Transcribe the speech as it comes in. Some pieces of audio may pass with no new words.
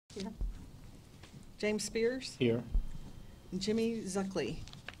Here. James Spears. Here. And Jimmy Zuckley.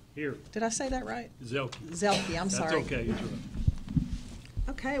 Here. Did I say that right? Zelke. Zelke, I'm sorry. That's okay. You're right.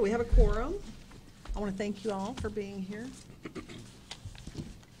 Okay, we have a quorum. I want to thank you all for being here.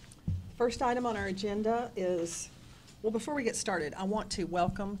 First item on our agenda is, well, before we get started, I want to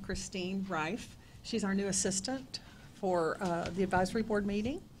welcome Christine Reif. She's our new assistant for the advisory board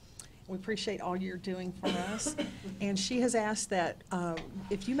meeting. We appreciate all you're doing for us. And she has asked that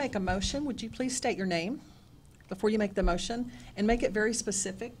if you make a motion, would you please state your name before you make the motion and make it very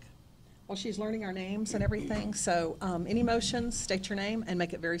specific? Well, she's learning our names and everything, so any motions, state your name and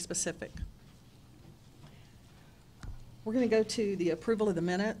make it very specific. We're going to go to the approval of the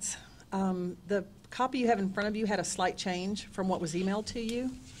minutes. The copy you have in front of you had a slight change from what was emailed to you,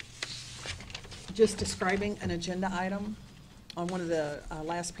 just describing an agenda item on one of the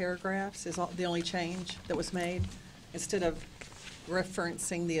last paragraphs is the only change that was made. Instead of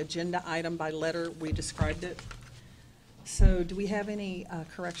referencing the agenda item by letter, we described it. So do we have any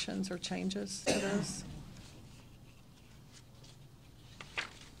corrections or changes to this?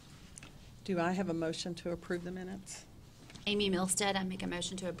 Do I have a motion to approve the minutes? Amy Milstead, I make a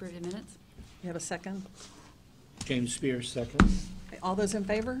motion to approve the minutes. You have a second? James Spears, second. Okay, all those in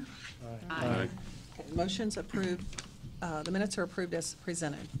favor? Aye. Okay, motion's approved. The minutes are approved as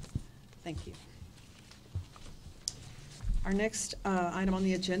presented. Thank you. Our next item on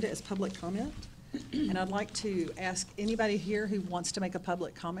the agenda is public comment. And I'd like to ask anybody here who wants to make a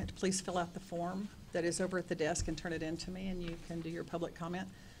public comment, please fill out the form that is over at the desk and turn it in to me, and you can do your public comment.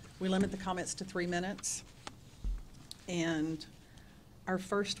 We limit the comments to 3 minutes. And our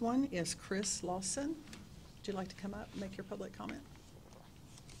first one is Chris Lawson. Would you like to come up and make your public comment?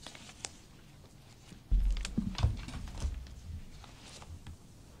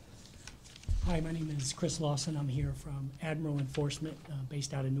 Hi, my name is Chris Lawson. I'm here from Admiral Enforcement,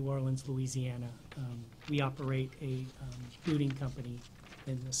 based out of New Orleans, Louisiana. We operate a booting company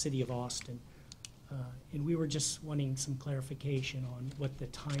in the city of Austin. And we were just wanting some clarification on what the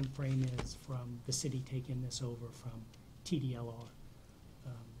time frame is from the city taking this over from TDLR.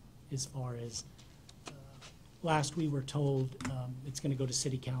 As far as last we were told, it's going to go to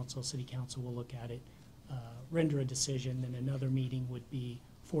City Council. City Council will look at it, render a decision, and another meeting would be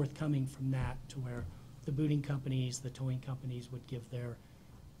forthcoming from that to where the booting companies, the towing companies would give their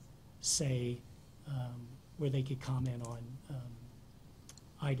say, where they could comment on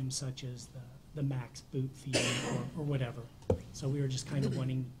items such as the max boot fee or whatever. So we were just kind of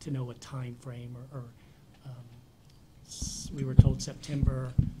wanting to know a time frame or we were told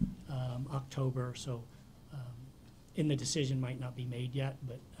September, October, so and the decision might not be made yet,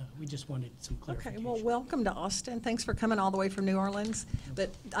 but we just wanted some clarification. Okay, well, welcome to Austin. Thanks for coming all the way from New Orleans. But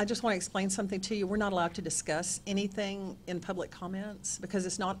I just want to explain something to you. We're not allowed to discuss anything in public comments because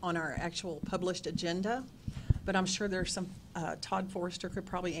it's not on our actual published agenda. But I'm sure there's some, Todd Forrester could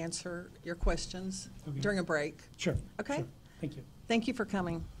probably answer your questions during a break. Sure. Okay? Sure. Thank you. Thank you for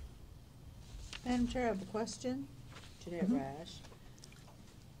coming. Madam Chair, I have a question. Jeanette Rash.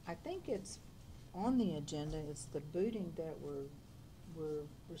 I think it's on the agenda, it's the booting that we're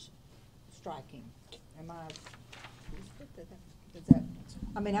striking. Am I, is that,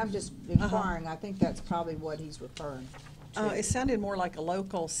 I mean, I'm just inquiring, I think that's probably what he's referring to. It sounded more like a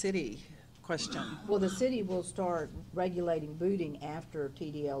local city question. Well, the city will start regulating booting after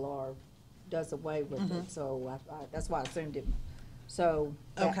TDLR does away with it, so that's why I assumed it. So,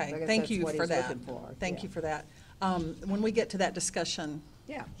 I Okay, guess thank that's you what for he's that. looking for. Thank Yeah. you for that. When we get to that discussion,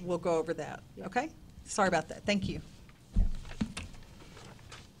 Yeah. we'll go over that, Yeah. okay? Sorry about that. Thank you. Yeah.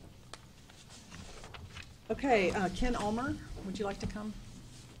 Okay, Ken Ulmer, would you like to come?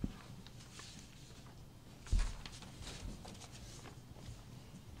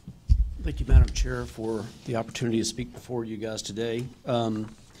 Thank you, Madam Chair, for the opportunity to speak before you guys today.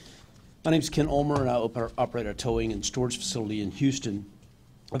 My name is Ken Ulmer, and I operate a towing and storage facility in Houston,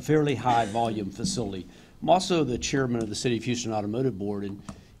 a fairly high-volume facility. I'm also the chairman of the City of Houston Automotive Board, and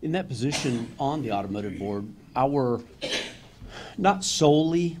in that position on the Automotive Board, our not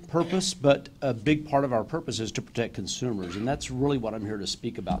solely purpose, but a big part of our purpose is to protect consumers, and that's really what I'm here to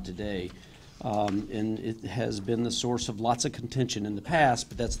speak about today. And it has been the source of lots of contention in the past,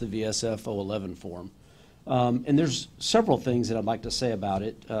 but that's the VSF 011 form. And there's several things that I'd like to say about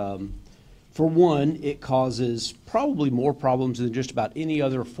it. For one, it causes probably more problems than just about any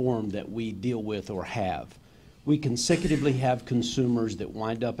other form that we deal with or have. We consecutively have consumers that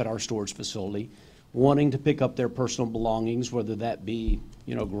wind up at our storage facility wanting to pick up their personal belongings, whether that be,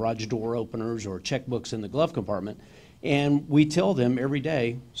 garage door openers or checkbooks in the glove compartment, and we tell them every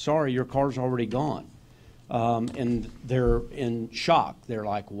day, sorry, your car's already gone. And they're in shock. They're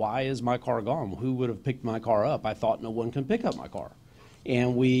like, why is my car gone? Who would have picked my car up? I thought no one can pick up my car.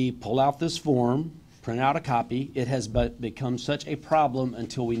 And we pull out this form, print out a copy. It has become such a problem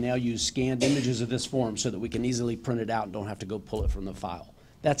until we now use scanned images of this form so that we can easily print it out and don't have to go pull it from the file.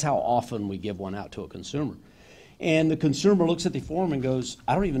 That's how often we give one out to a consumer. And the consumer looks at the form and goes,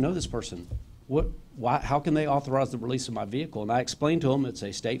 I don't even know this person. How can they authorize the release of my vehicle? And I explained to them it's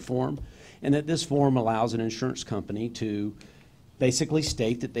a state form and that this form allows an insurance company to basically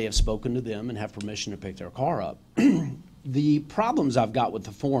state that they have spoken to them and have permission to pick their car up. The problems I've got with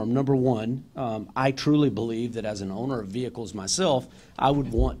the form, number one, I truly believe that as an owner of vehicles myself, I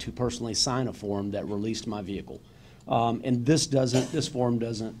would want to personally sign a form that released my vehicle. And this form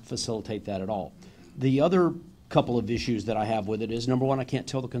doesn't facilitate that at all. The other couple of issues that I have with it is, number one, I can't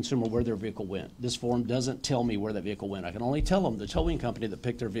tell the consumer where their vehicle went. This form doesn't tell me where that vehicle went. I can only tell them the towing company that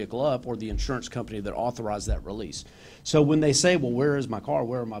picked their vehicle up or the insurance company that authorized that release. So when they say, well, where is my car?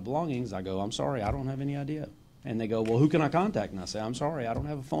 Where are my belongings? I go, I'm sorry, I don't have any idea. And they go, well, who can I contact? And I say, I'm sorry, I don't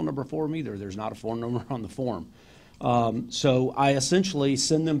have a phone number for them either. There's not a phone number on the form. So I essentially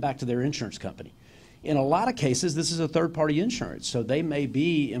send them back to their insurance company. In a lot of cases, this is a third-party insurance, so they may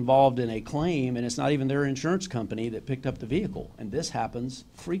be involved in a claim, and it's not even their insurance company that picked up the vehicle. And this happens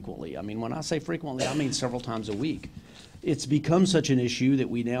frequently. I mean, when I say frequently, I mean several times a week. It's become such an issue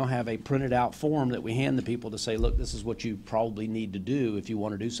that we now have a printed out form that we hand the people to say, look, this is what you probably need to do if you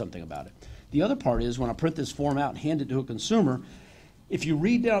want to do something about it. The other part is when I print this form out and hand it to a consumer, if you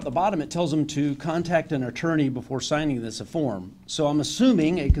read down at the bottom, it tells them to contact an attorney before signing this form. So I'm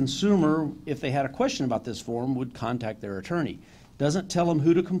assuming a consumer, if they had a question about this form, would contact their attorney. Doesn't tell them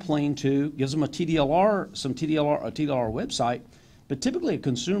who to complain to, gives them a TDLR website, but typically a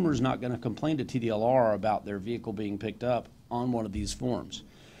consumer is not going to complain to TDLR about their vehicle being picked up on one of these forms.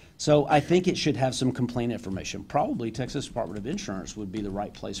 So I think it should have some complaint information. Probably Texas Department of Insurance would be the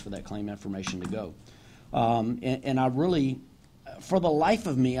right place for that claim information to go. And I really, for the life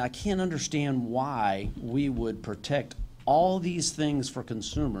of me, I can't understand why we would protect all these things for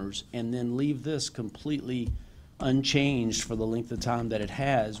consumers and then leave this completely unchanged for the length of time that it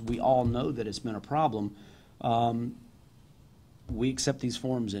has. We all know that it's been a problem. We accept these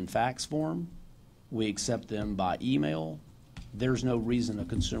forms in fax form. We accept them by email. There's no reason a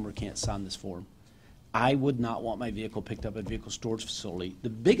consumer can't sign this form. I would not want my vehicle picked up at a vehicle storage facility. The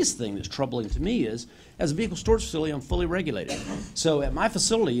biggest thing that's troubling to me is, as a vehicle storage facility, I'm fully regulated. So at my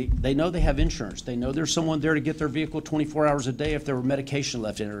facility, they know they have insurance. They know there's someone there to get their vehicle 24 hours a day if there were medication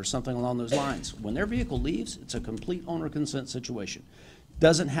left in it or something along those lines. When their vehicle leaves, it's a complete owner consent situation.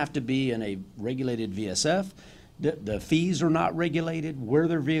 Doesn't have to be in a regulated VSF. The fees are not regulated, where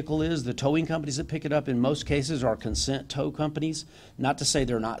their vehicle is. The towing companies that pick it up in most cases are consent tow companies. Not to say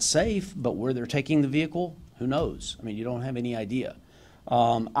they're not safe, but where they're taking the vehicle, who knows? I mean, you don't have any idea.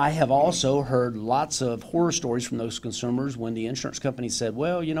 I have also heard lots of horror stories from those consumers when the insurance company said,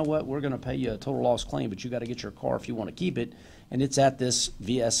 well, you know what, we're going to pay you a total loss claim, but you got to get your car if you want to keep it. And it's at this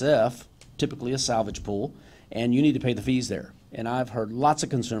VSF, typically a salvage pool, and you need to pay the fees there. And I've heard lots of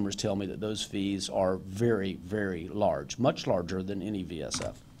consumers tell me that those fees are very, very large, much larger than any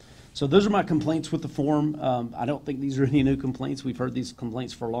VSF. So those are my complaints with the form. I don't think these are any new complaints. We've heard these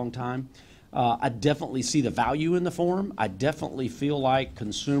complaints for a long time. I definitely see the value in the form. I definitely feel like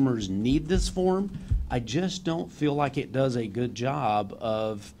consumers need this form. I just don't feel like it does a good job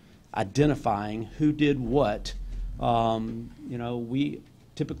of identifying who did what.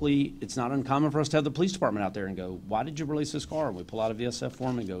 Typically, it's not uncommon for us to have the police department out there and go, why did you release this car? And we pull out a VSF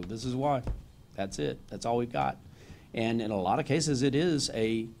form and go, this is why. That's it. That's all we've got. And in a lot of cases, it is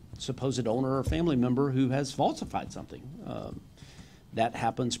a supposed owner or family member who has falsified something. That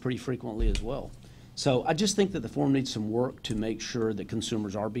happens pretty frequently as well. So I just think that the form needs some work to make sure that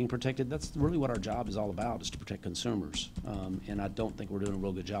consumers are being protected. That's really what our job is all about, is to protect consumers. And I don't think we're doing a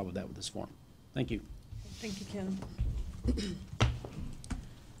real good job of that with this form. Thank you. Thank you, Ken.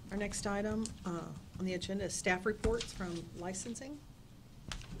 Our next item on the agenda is staff reports from licensing.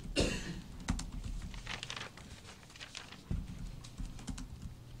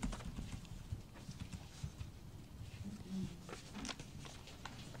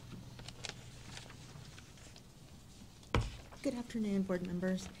 Good afternoon, board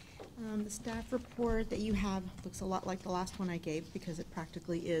members. The staff report that you have looks a lot like the last one I gave because it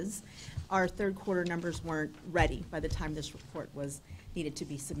practically is. Our third quarter numbers weren't ready by the time this report was needed to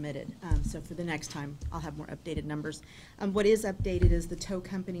be submitted. So for the next time, I'll have more updated numbers. What is updated is the tow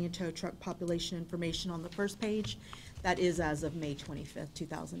company and tow truck population information on the first page. That is as of May 25th,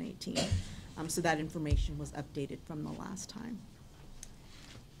 2018. So that information was updated from the last time.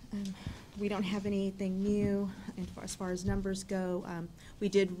 We don't have anything new as far as numbers go. We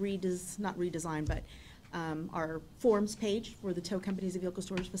did not redesign, but our forms page for the tow companies and vehicle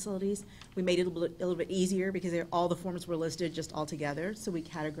storage facilities, we made it a little bit easier because all the forms were listed just all together, so we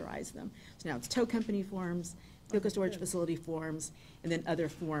categorized them. So now it's tow company forms, vehicle storage facility forms, and then other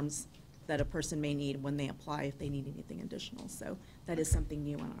forms that a person may need when they apply if they need anything additional. So that is something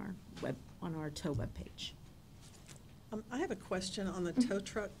new on our tow webpage. I have a question on the tow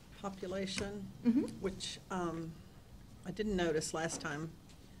truck population, which I didn't notice last time.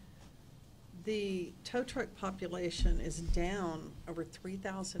 The tow truck population is down over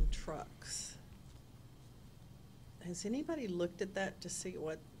 3,000 trucks. Has anybody looked at that to see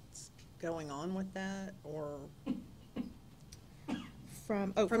what's going on with that, or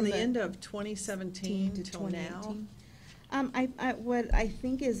From from the end of 2017 to till now? 2018. What I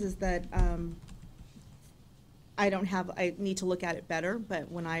think is that I need to look at it better, but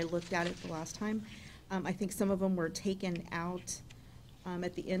when I looked at it the last time, I think some of them were taken out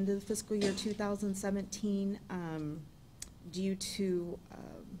at the end of the fiscal year 2017 due to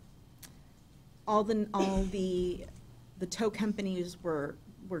all the tow companies were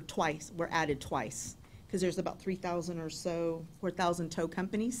added twice, because there's about 3,000 or so, 4,000 tow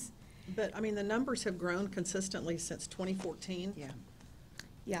companies. But, I mean, the numbers have grown consistently since 2014. Yeah.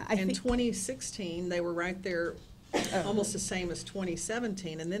 Yeah, I In think, 2016, they were right there, almost the same as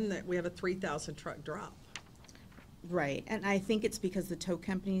 2017, and then we have a 3,000 truck drop. right, and I think it's because the tow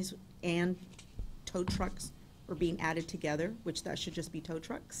companies and tow trucks were being added together, which that should just be tow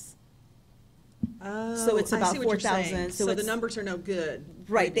trucks. So it's I about see what you're 4,000, saying. so So the it's- numbers are no good.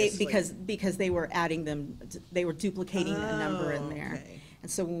 Right, previously. because they were adding them, they were duplicating a number in Oh, there. okay. And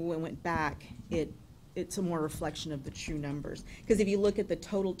so when we went back, it's a more reflection of the true numbers. Because if you look at the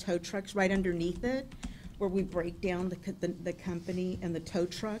total tow trucks right underneath it, where we break down the company and the tow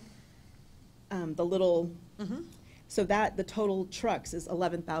truck, the little, Mhm. so the total trucks is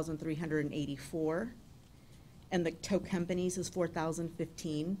 11,384, and the tow companies is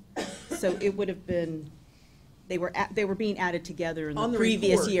 4,015. So it would have been, they were being added together in On the the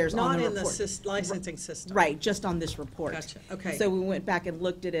previous report, years on the not in the report. licensing system. Right, just on this report. Gotcha, okay. So we went back and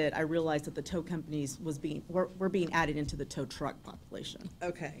looked at it, I realized that the tow companies were being added into the tow truck population.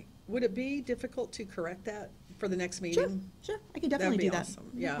 Okay. Would it be difficult to correct that for the next Sure, meeting? sure, I can definitely do that. That'd be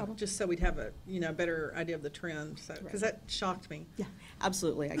awesome. No Yeah, problem. just so we'd have a, better idea of the trend, so, because that shocked me. Yeah,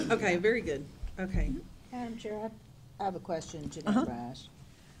 absolutely, I can do Okay, that. very good. Okay. Madam Chair, I have a question, Uh-huh. Jeanette Rash.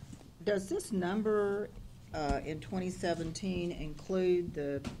 Does this number in 2017 include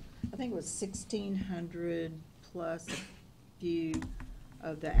I think it was 1,600 plus a few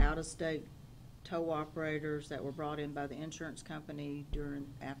of the out-of-state tow operators that were brought in by the insurance company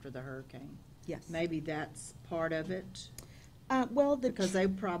after the hurricane? Yes. Maybe that's part of it, Well, because they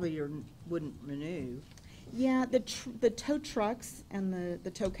probably wouldn't renew. yeah, the tow trucks and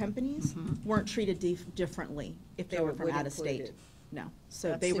the tow companies weren't treated differently if they So were it from would out of include state. it. No, so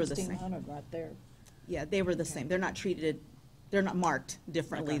That's they were the same. 1,600 right there. Yeah, they were the same. They're not marked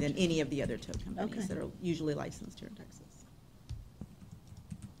differently than gotcha. any of the other tow companies Okay. that are usually licensed here in Texas.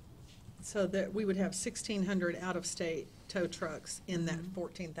 So that we would have 1,600 out-of-state tow trucks in that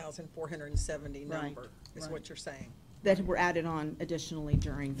 14,470 Right, number, is right. what you're saying. That were added on additionally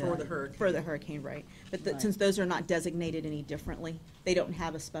during For the hurricane. For the hurricane, right. But Right. since those are not designated any differently, they don't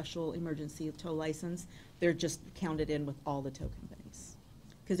have a special emergency tow license, they're just counted in with all the tow companies.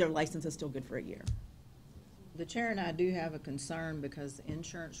 Because their license is still good for a year. The chair and I do have a concern because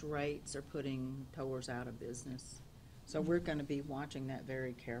insurance rates are putting towers out of business. So we're going to be watching that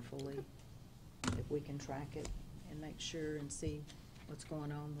very carefully. If we can track it and make sure and see what's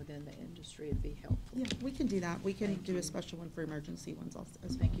going on within the industry, it'd be helpful. Yeah, we can do that. We can Thank do you. a special one for emergency ones also.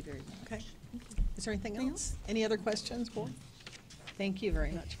 as well. Thank you very much. Okay. Is there anything Anything else? Any other questions, board? Thank you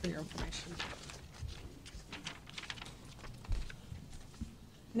very much for your information.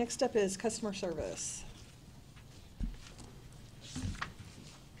 Next up is customer service.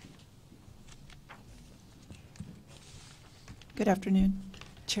 Good afternoon,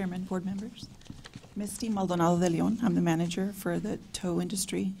 Chairman, board members. Misty Maldonado de Leon, I'm the manager for the tow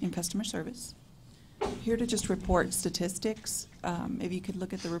industry in customer service. Here to just report statistics. If you could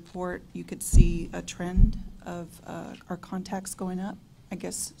look at the report, you could see a trend of our contacts going up, I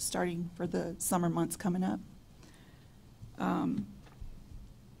guess, starting for the summer months coming up.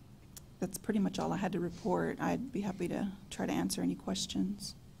 That's pretty much all I had to report. I'd be happy to try to answer any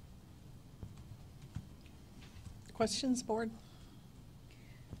questions. Questions, board?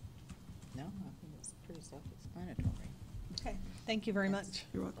 No, I think it's pretty self-explanatory. Okay, thank you very much.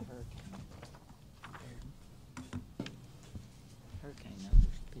 You're welcome. Hurricane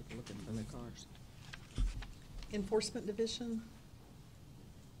numbers. People looking for their cars. Enforcement Division?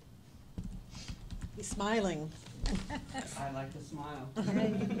 He's smiling. I like to smile.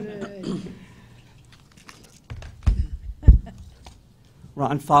 Good.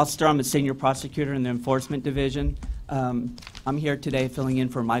 Ron Foster, I'm a senior prosecutor in the Enforcement Division. I'm here today filling in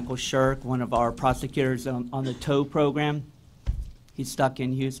for Michael Shirk, one of our prosecutors on the tow program. He's stuck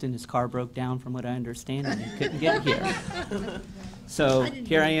in Houston. His car broke down, from what I understand, and he couldn't get here. So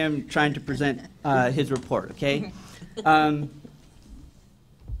here I am trying to present his report, okay?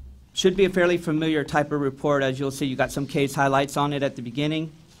 Should be a fairly familiar type of report. As you'll see, you got some case highlights on it at the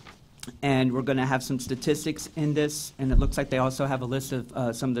beginning. And we're going to have some statistics in this, and it looks like they also have a list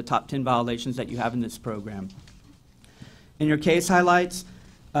of some of the top 10 violations that you have in this program. In your case highlights,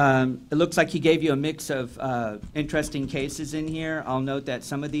 it looks like he gave you a mix of interesting cases in here. I'll note that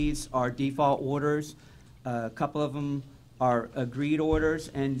some of these are default orders. A couple of them are agreed orders.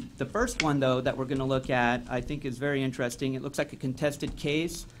 And the first one, though, that we're going to look at, I think is very interesting. It looks like a contested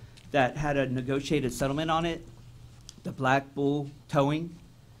case that had a negotiated settlement on it, the Black Bull Towing.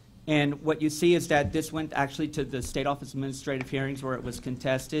 And what you see is that this went actually to the State Office of Administrative Hearings where it was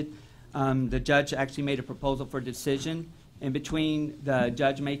contested. The judge actually made a proposal for decision. In between the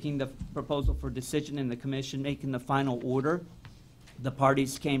judge making the proposal for decision and the commission making the final order, the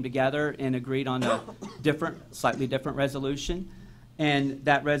parties came together and agreed on a slightly different resolution. And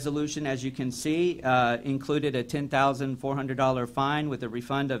that resolution, as you can see, included a $10,400 fine with a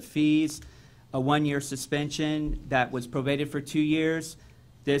refund of fees, a 1-year suspension that was probated for 2 years.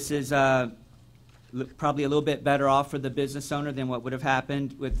 This is probably a little bit better off for the business owner than what would have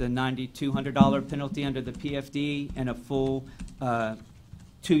happened with the $9,200 penalty under the PFD and a full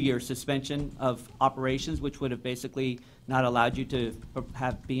 2-year suspension of operations, which would have basically not allowed you to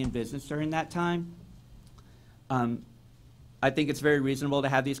be in business during that time. I think it's very reasonable to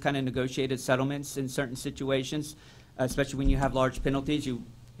have these kind of negotiated settlements in certain situations, especially when you have large penalties.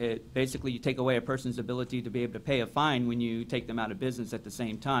 Basically, you take away a person's ability to be able to pay a fine when you take them out of business at the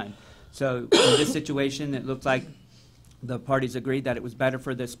same time. So in this situation, it looked like the parties agreed that it was better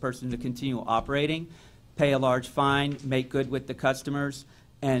for this person to continue operating, pay a large fine, make good with the customers,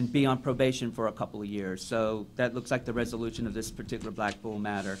 and be on probation for a couple of years. So that looks like the resolution of this particular Black Bull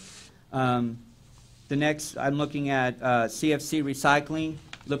matter. The next, I'm looking at CFC Recycling.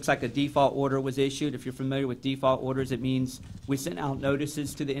 Looks like a default order was issued. If you're familiar with default orders, it means we sent out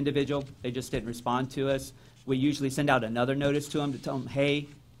notices to the individual. They just didn't respond to us. We usually send out another notice to them to tell them, hey,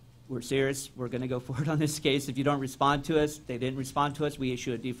 we're serious. We're going to go forward on this case. If you don't respond to us, they didn't respond to us, we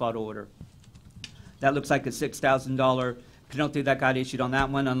issue a default order. That looks like a $6,000 penalty that got issued on that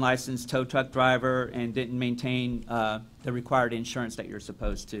one, unlicensed tow truck driver, and didn't maintain the required insurance that you're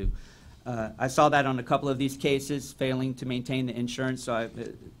supposed to. I saw that on a couple of these cases, failing to maintain the insurance, so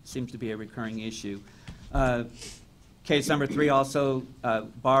it seems to be a recurring issue. Case number 3 also,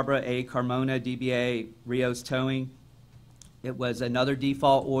 Barbara A. Carmona, DBA Rios Towing. It was another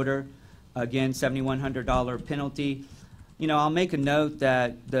default order, again, $7,100 penalty. You know, I'll make a note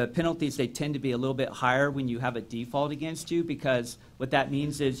that the penalties, they tend to be a little bit higher when you have a default against you, because what that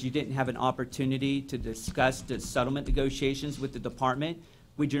means is you didn't have an opportunity to discuss the settlement negotiations with the department.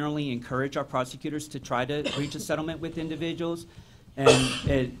 We generally encourage our prosecutors to try to reach a settlement with individuals, and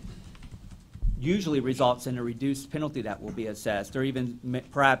it usually results in a reduced penalty that will be assessed, or even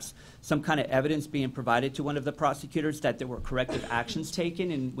perhaps some kind of evidence being provided to one of the prosecutors that there were corrective actions taken,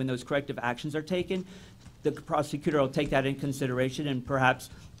 and when those corrective actions are taken, the prosecutor will take that in consideration and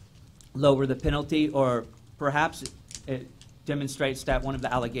perhaps lower the penalty, or perhaps it demonstrates that one of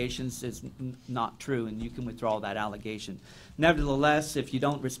the allegations is not true and you can withdraw that allegation. Nevertheless, if you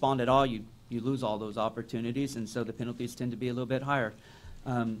don't respond at all, you lose all those opportunities, and so the penalties tend to be a little bit higher.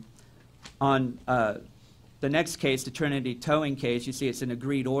 On the next case, the Trinity Towing case, you see it's an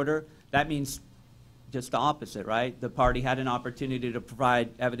agreed order. That means just the opposite, right? The party had an opportunity to provide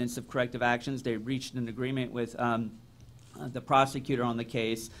evidence of corrective actions. They reached an agreement with the prosecutor on the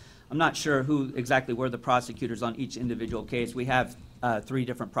case. I'm not sure who exactly were the prosecutors on each individual case. We have 3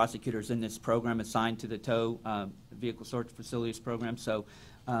 different prosecutors in this program assigned to the tow vehicle storage facilities program. So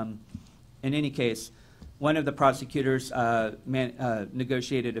in any case, one of the prosecutors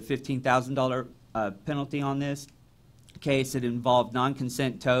negotiated a $15,000 penalty on this case. It involved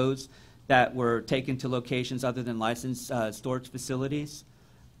non-consent tows that were taken to locations other than licensed storage facilities.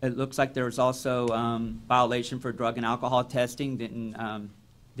 It looks like there was also violation for drug and alcohol testing,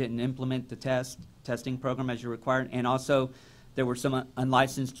 didn't implement the testing program as you're required, and also there were some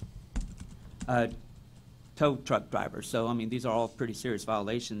unlicensed tow truck drivers. So, I mean, these are all pretty serious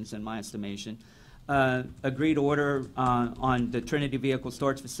violations in my estimation. agreed order on the Trinity Vehicle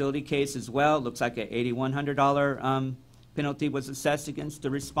Storage Facility case as well. Looks like an $8,100 penalty was assessed against the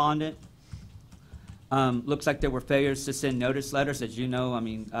respondent. Looks like there were failures to send notice letters. As you know, I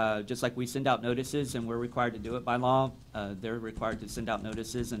mean, just like we send out notices and we're required to do it by law, they're required to send out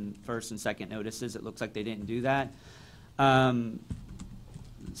notices and first and second notices. It looks like they didn't do that.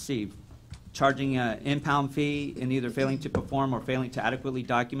 Let's see, charging an impound fee in either failing to perform or failing to adequately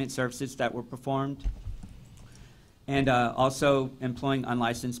document services that were performed. And also employing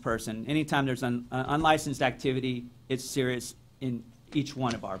unlicensed person. Anytime there's an unlicensed activity, it's serious in each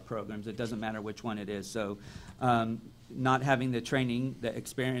one of our programs. It doesn't matter which one it is. So not having the training, the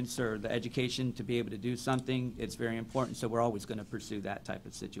experience, or the education to be able to do something, it's very important. So we're always going to pursue that type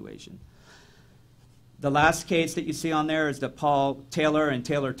of situation. The last case that you see on there is the Paul Taylor and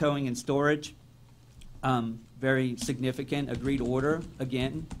Taylor Towing and Storage. Very significant agreed order,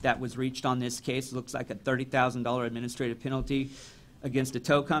 again, that was reached on this case. Looks like a $30,000 administrative penalty against a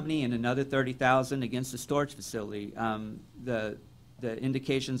tow company and another $30,000 against the storage facility. The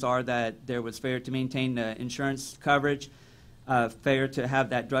indications are that there was failure to maintain the insurance coverage, failure to have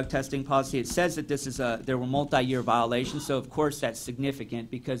that drug testing policy. It says that this is there were multi-year violations, so of course that's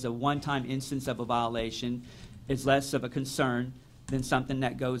significant because a one-time instance of a violation is less of a concern than something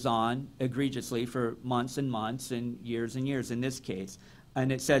that goes on egregiously for months and months and years in this case.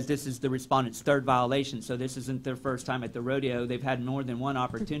 And it says this is the respondent's third violation, so this isn't their first time at the rodeo. They've had more than one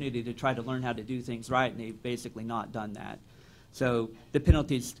opportunity to try to learn how to do things right, and they've basically not done that. So the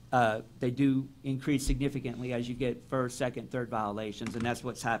penalties, they do increase significantly as you get first, second, third violations, and that's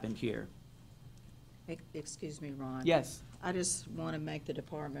what's happened here. Excuse me, Ron. Yes. I just want to make the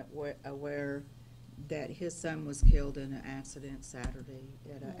department aware that his son was killed in an accident Saturday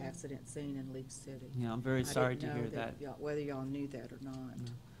at an accident scene in League City. Yeah, I'm very sorry to hear that. Whether y'all knew that or not.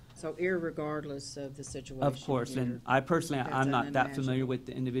 So irregardless of the situation. Of course, here, and I personally, that's I'm not that familiar unimaginable. with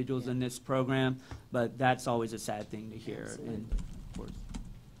the individuals in Yeah. this program, but that's always a sad thing to hear. And of course.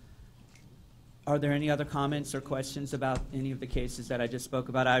 Are there any other comments or questions about any of the cases that I just spoke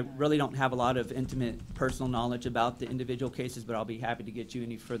about? I really don't have a lot of intimate personal knowledge about the individual cases, but I'll be happy to get you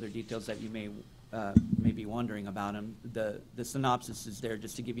any further details that you may be wondering about them. The synopsis is there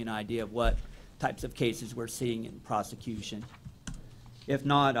just to give you an idea of what types of cases we're seeing in prosecution. If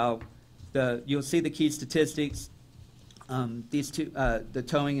not, you'll see the key statistics. These two, the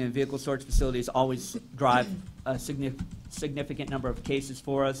towing and vehicle storage facilities always drive a significant number of cases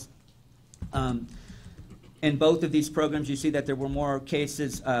for us. In both of these programs, you see that there were more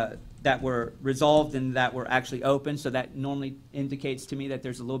cases that were resolved than that were actually open, so that normally indicates to me that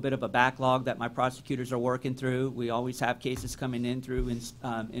there's a little bit of a backlog that my prosecutors are working through. We always have cases coming in through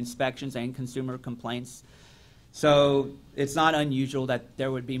inspections and consumer complaints. So it's not unusual that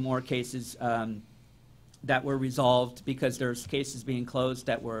there would be more cases that were resolved because there's cases being closed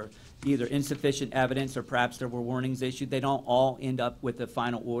that were either insufficient evidence or perhaps there were warnings issued. They don't all end up with the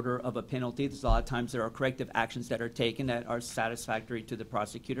final order of a penalty. There's a lot of times there are corrective actions that are taken that are satisfactory to the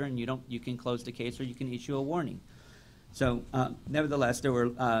prosecutor, and you can close the case or you can issue a warning. So nevertheless, there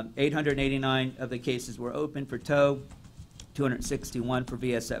were 889 of the cases were open for tow, 261 for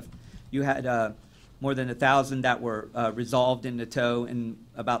VSF. You had more than 1,000 that were resolved in the tow and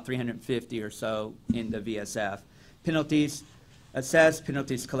about 350 or so in the VSF. Penalties assessed,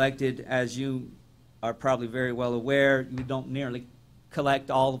 penalties collected. As you are probably very well aware, you don't nearly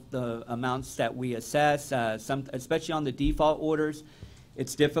collect all of the amounts that we assess, especially on the default orders.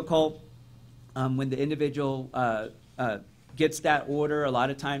 It's difficult when the individual gets that order. A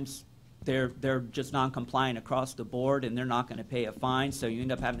lot of times they're just non-compliant across the board and they're not going to pay a fine, so you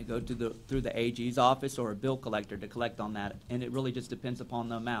end up having to go through the AG's office or a bill collector to collect on that, and it really just depends upon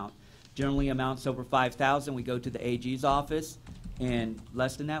the amount. Generally amounts over $5,000, we go to the AG's office, and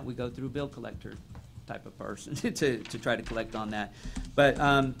less than that, we go through a bill collector type of person to try to collect on that. But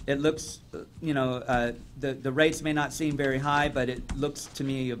it looks, the rates may not seem very high, but it looks to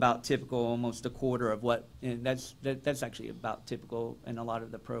me about typical, almost a quarter of what, and that's actually about typical in a lot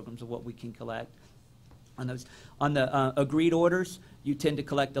of the programs of what we can collect. On those, on the agreed orders, you tend to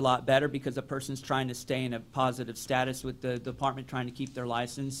collect a lot better because the person's trying to stay in a positive status with the department, trying to keep their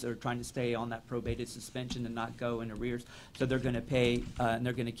license or trying to stay on that probated suspension and not go in arrears. So they're going to pay and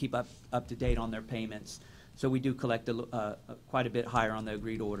they're going to keep up to date on their payments. So we do collect quite a bit higher on the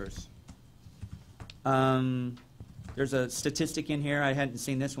agreed orders. There's a statistic in here. I hadn't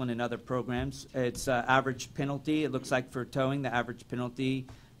seen this one in other programs. It's average penalty. It looks like for towing, the average penalty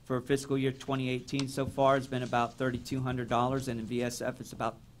for fiscal year 2018 so far has been about $3,200, and in VSF it's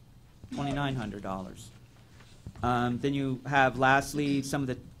about $2,900. Then you have lastly, some of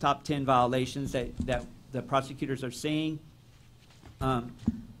the top 10 violations that the prosecutors are seeing.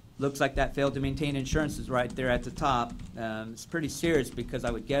 Looks like that failed to maintain insurance is right there at the top. It's pretty serious because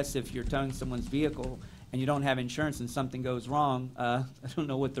I would guess if you're towing someone's vehicle and you don't have insurance and something goes wrong, I don't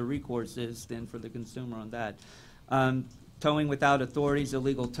know what the recourse is then for the consumer on that. Towing without authorities,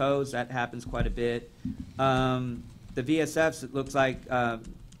 illegal tows, that happens quite a bit. The VSFs, it looks like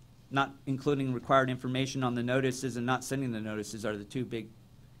not including required information on the notices and not sending the notices are the two big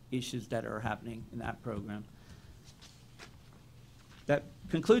issues that are happening in that program. That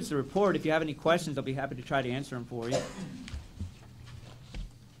concludes the report. If you have any questions, I'll be happy to try to answer them for you.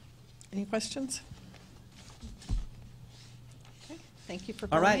 Any questions? Okay, thank you for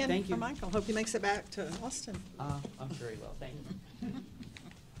All right, filling in thank for you. Michael. Hope he makes it back to Austin. I'm sure he will. Thank you.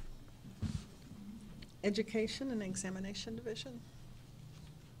 Education and Examination Division.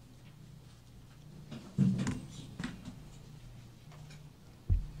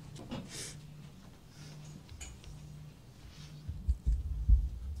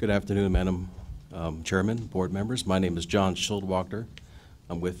 Good afternoon, Madam Chairman, board members. My name is John Schildwachter.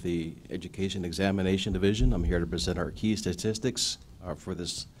 I'm with the Education Examination Division. I'm here to present our key statistics for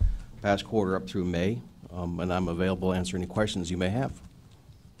this past quarter up through May, and I'm available to answer any questions you may have.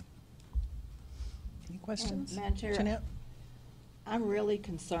 Any questions? Madam Chair, Jeanette? I'm really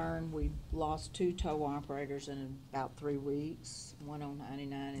concerned. We lost 2 tow operators in about 3 weeks, one on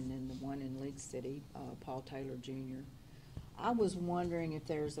 99 and then the one in League City, Paul Taylor Jr. I was wondering if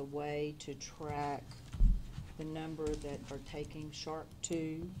there's a way to track the number that are taking Sharp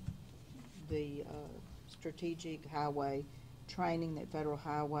 2, the strategic highway training that Federal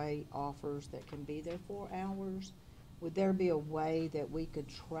Highway offers that can be there 4 hours. Would there be a way that we could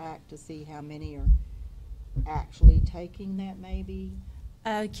track to see how many are actually taking that maybe?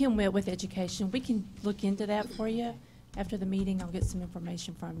 Kim Witt with Education. We can look into that for you. After the meeting, I'll get some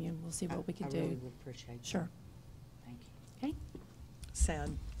information from you, and we'll see what we can I do. really would appreciate that. Sure. Thank you. Okay? Sad.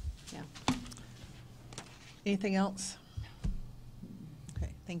 Yeah. Anything else?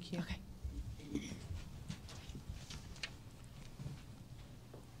 Okay, thank you. Okay.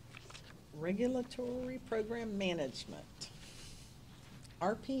 Regulatory Program Management,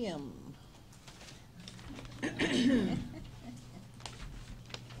 RPM.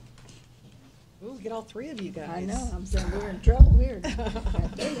 Ooh, get all 3 of you guys. I know, I'm saying we're in trouble here.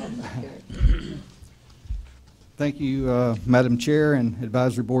 Thank you, Madam Chair and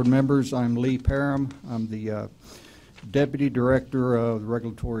Advisory Board members. I'm Lee Parham. I'm the Deputy Director of the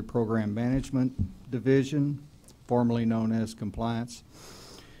Regulatory Program Management Division, formerly known as Compliance.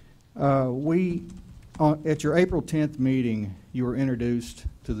 At your April 10th meeting, you were introduced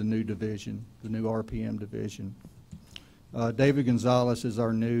to the new division, the new RPM division. David Gonzalez is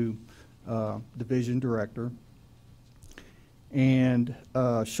our new division director. And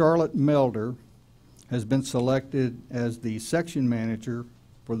Charlotte Melder has been selected as the section manager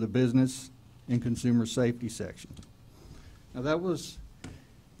for the Business and Consumer Safety section. Now that was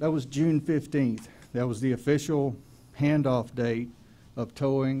June 15th. That was the official handoff date of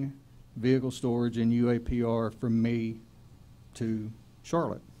towing, vehicle storage, and UAPR from me to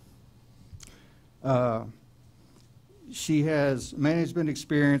Charlotte. She has management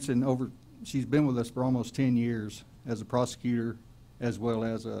experience and she's been with us for almost 10 years as a prosecutor as well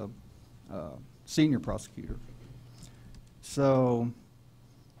as a senior prosecutor. So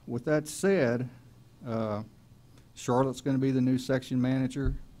with that said, Charlotte's going to be the new section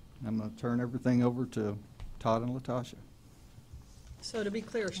manager. I'm going to turn everything over to Todd and Latasha. So to be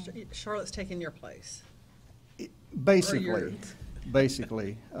clear, Charlotte's taking your place.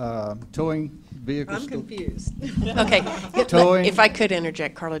 Basically, towing vehicles. I'm confused. Okay, Towing. if I could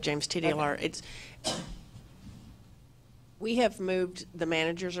interject, Carla James, TDLR, we have moved the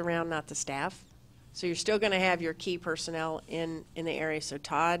managers around, not the staff. So you're still going to have your key personnel in the area. So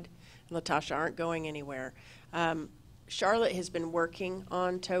Todd and Latasha aren't going anywhere. Charlotte has been working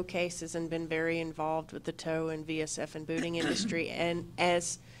on tow cases and been very involved with the tow and VSF and booting industry and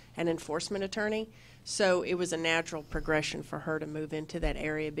as an enforcement attorney. So it was a natural progression for her to move into that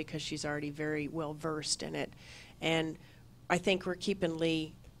area because she's already very well versed in it. And I think we're keeping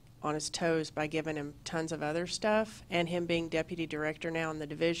Lee on his toes by giving him tons of other stuff and him being deputy director now in the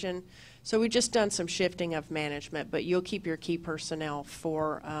division. So we've just done some shifting of management, but you'll keep your key personnel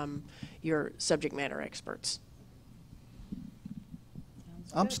for your subject matter experts.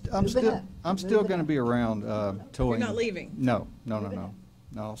 I'm still going to be around towing. You're not leaving? No.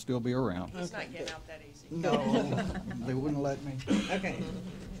 I'll still be around. Okay. It's not getting out that easy. No, they wouldn't let me. Okay.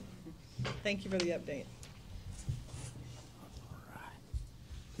 Thank you for the update.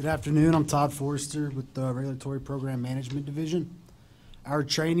 Good afternoon. I'm Todd Forrester with the Regulatory Program Management Division. Our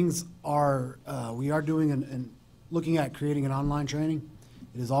trainings are, we are doing looking at creating an online training.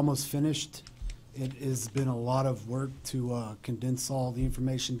 It is almost finished. It has been a lot of work to condense all the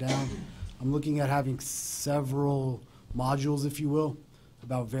information down. I'm looking at having several modules, if you will,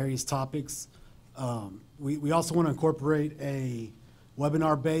 about various topics. We also want to incorporate a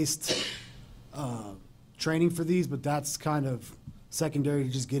webinar-based training for these, but that's kind of secondary to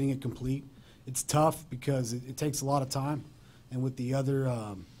just getting it complete. It's tough because it takes a lot of time, and with the other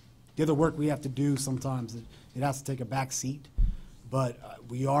work we have to do, sometimes it has to take a back seat. But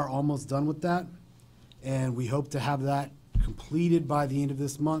we are almost done with that, and we hope to have that completed by the end of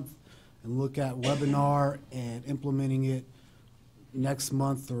this month and look at webinar and implementing it next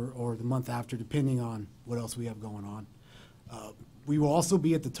month or the month after, depending on what else we have going on. We will also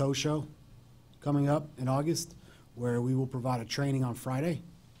be at the Tow Show coming up in August, where we will provide a training on Friday,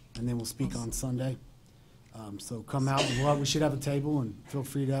 and then we'll speak on Sunday. So come out, and we should have a table, and feel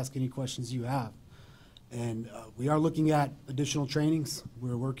free to ask any questions you have. And we are looking at additional trainings.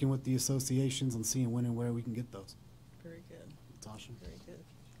 We're working with the associations and seeing when and where we can get those. Very good. Tasha? Very good.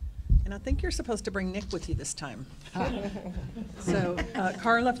 And I think you're supposed to bring Nick with you this time. So,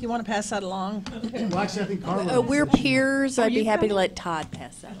 Carla, if you want to pass that along. Well, actually, I think Carla. We're peers. I'd be happy to let Todd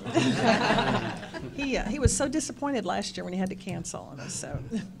pass that. He was so disappointed last year when he had to cancel on us, so.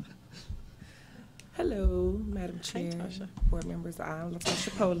 Hello, Madam Hi, Chair, Tasha. board members. I'm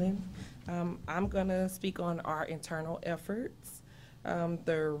LaTosha Poland. I'm going to speak on our internal efforts.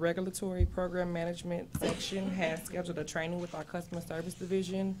 The Regulatory Program Management section has scheduled a training with our Customer Service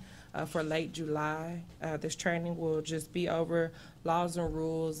Division for late July. This training will just be over laws and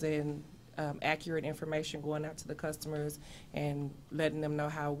rules and accurate information going out to the customers and letting them know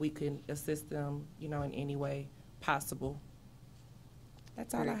how we can assist them, in any way possible.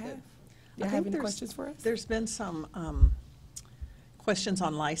 That's all Very I have. good. Y'all have any questions for us? There's been some questions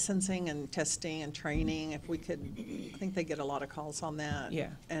on licensing and testing and training. If we could, I think they get a lot of calls on that. Yeah.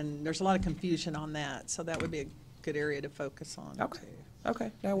 And there's a lot of confusion on that, so that would be a good area to focus on. Okay. too.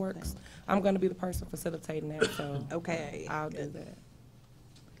 Okay, that works. I'm going to be the person facilitating that, so Okay. I'll do good. that.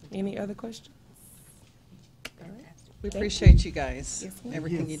 Any other questions? All right. We Thank appreciate you guys, Yes, ma'am.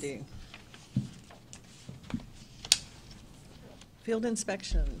 everything you Yes. do. Field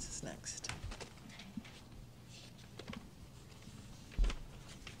inspections is next.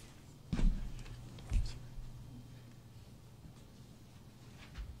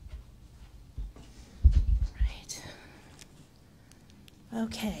 Right.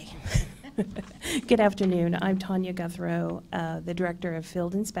 Okay. Good afternoon. I'm Tanya Guthrow, the Director of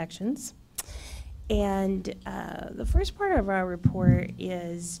Field Inspections. And the first part of our report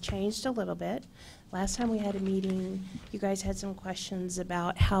is changed a little bit. Last time we had a meeting, you guys had some questions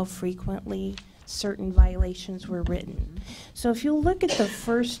about how frequently certain violations were written. So if you look at the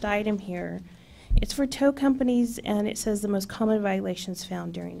first item here, it's for tow companies, and it says the most common violations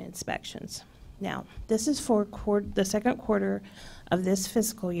found during inspections. Now, this is for the second quarter of this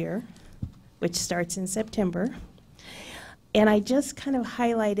fiscal year, which starts in September. And I just kind of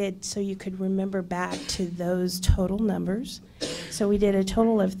highlighted so you could remember back to those total numbers. So we did a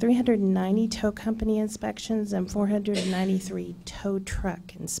total of 390 tow company inspections and 493 tow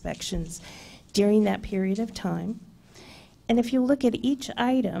truck inspections during that period of time. And if you look at each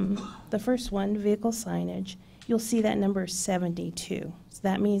item, the first one, vehicle signage, you'll see that number is 72. So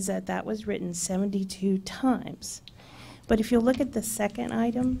that means that that was written 72 times. But if you look at the second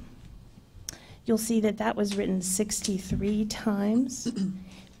item, you'll see that that was written 63 times.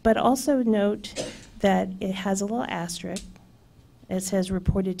 But also note that it has a little asterisk. It says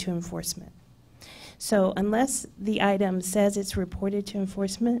reported to enforcement. So unless the item says it's reported to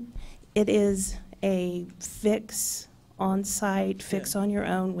enforcement, it is a fix on-site, fix on your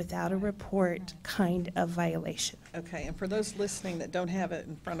own without a report kind of violation. Okay, and for those listening that don't have it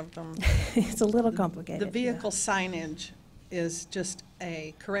in front of them. It's a little complicated. The vehicle signage is just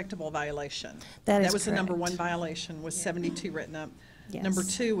a correctable violation. That is That was the number correct. one violation, was 72 written up. Yes. Number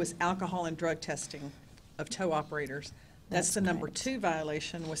two was alcohol and drug testing of tow operators. That's the number two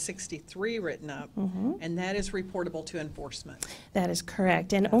violation, was 63 written up, and that is reportable to enforcement. That is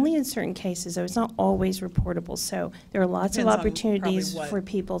correct, and only in certain cases, though it's not always reportable. So there are lots of Depends on opportunities probably what- for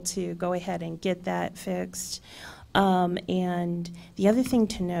people to go ahead and get that fixed. And the other thing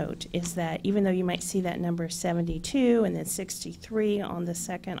to note is that even though you might see that number 72 and then 63 on the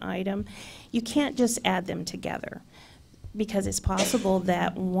second item, you can't just add them together, because it's possible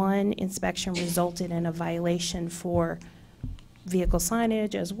that one inspection resulted in a violation for vehicle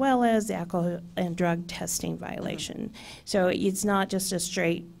signage as well as the alcohol and drug testing violation. So it's not just a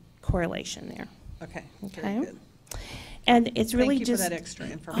straight correlation there. Okay, Okay. very good. And it's really Thank you for just. that extra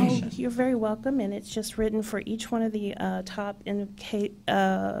information. Oh, you're very welcome, and it's just written for each one of the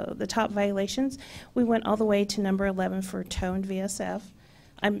the top violations. We went all the way to number 11 for tow and VSF,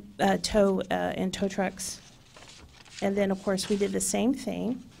 tow and tow trucks. And then, of course, we did the same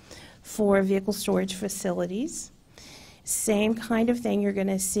thing for vehicle storage facilities. Same kind of thing you're going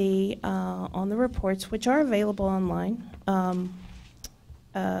to see on the reports, which are available online.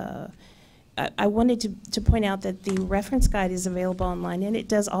 I wanted to point out that the reference guide is available online, and it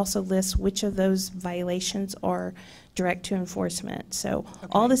does also list which of those violations are direct to enforcement. So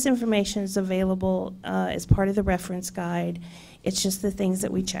all this information is available as part of the reference guide. It's just the things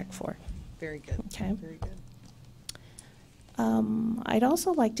that we check for. Very good. Okay. Very good. I'd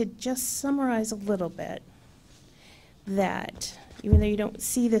also like to just summarize a little bit that, even though you don't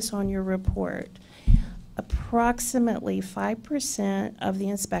see this on your report, approximately 5% of the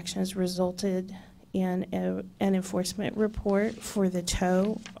inspections resulted in an enforcement report for the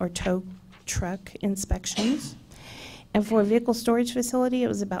tow or tow truck inspections. And for a vehicle storage facility, it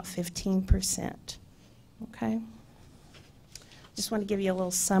was about 15%. Okay? Just want to give you a little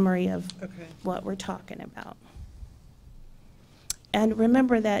summary of what we're talking about. And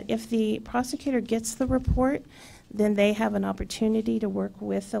remember that if the prosecutor gets the report, then they have an opportunity to work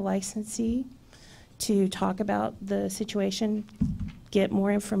with the licensee to talk about the situation, get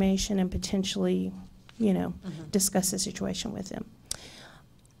more information, and potentially, discuss the situation with them.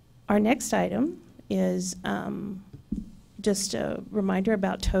 Our next item is just a reminder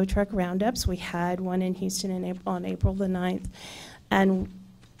about tow truck roundups. We had one in Houston on April the 9th, and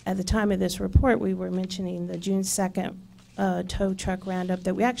at the time of this report, we were mentioning the June 2nd tow truck roundup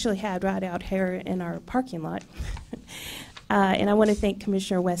that we actually had right out here in our parking lot. And I want to thank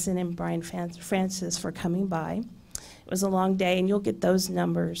Commissioner Wesson and Brian Francis for coming by. It was a long day, and you'll get those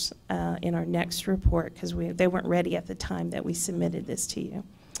numbers in our next report because they weren't ready at the time that we submitted this to you.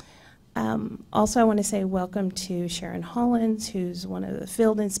 Also, I want to say welcome to Sharon Hollins, who's one of the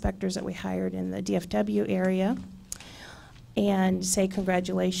field inspectors that we hired in the DFW area, and say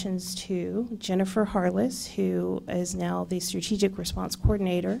congratulations to Jennifer Harless, who is now the Strategic Response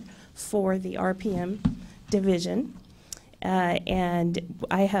Coordinator for the RPM division. And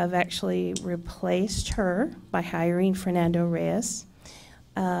I have actually replaced her by hiring Fernando Reyes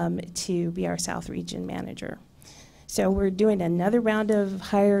to be our South Region Manager. So we're doing another round of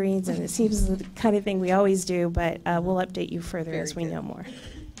hirings, and it seems the kind of thing we always do, but we'll update you further as we know more.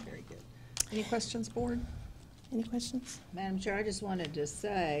 Very good. Any questions, Board? Any questions? Madam Chair, I just wanted to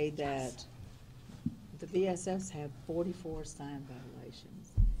say that the VSFs have 44 sign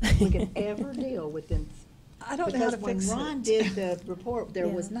violations. We can ever deal with them. I don't know how to fix it. Because when Ron did the report, there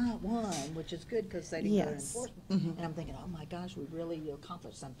was not one, which is good because they didn't go to enforcement. And I'm thinking, oh my gosh, we really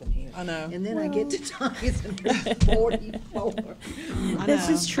accomplished something here. I know. And then I get to talking, and there's 44. This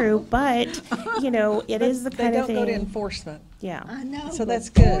is true, but, it is the kind of thing. They don't go to enforcement. Yeah. I know. So that's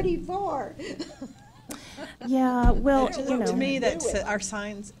but good. 44. Yeah, well, To me, that's our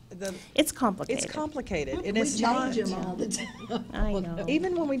signs. It's complicated. It's complicated, and We it's not. change them all the time. I know.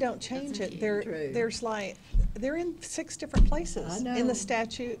 Even when we don't change it, True. there's like, they're in 6 different places I know. in the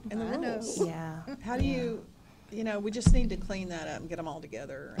statute and the I know. rules. Yeah. How do you, we just need to clean that up and get them all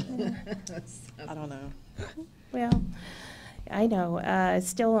together. I don't know. Well, I know, it's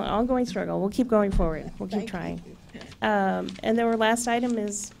still an ongoing struggle. We'll keep going forward. We'll keep trying. And then our last item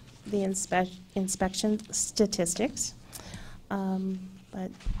is the inspection statistics.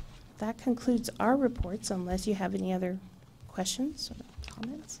 But that concludes our reports, unless you have any other questions or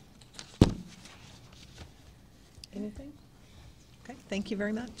comments. Anything? Okay, thank you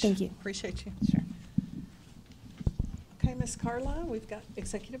very much. Thank you. Appreciate you. Sure. Okay, Ms. Carla, we've got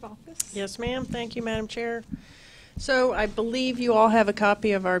Executive Office. Yes, ma'am. Thank you, Madam Chair. So I believe you all have a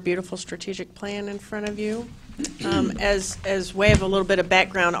copy of our beautiful strategic plan in front of you. As way of a little bit of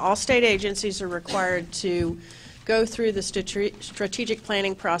background, all state agencies are required to go through the strategic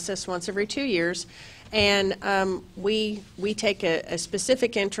planning process once every 2 years, and we take a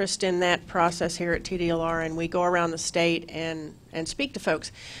specific interest in that process here at TDLR, and we go around the state and speak to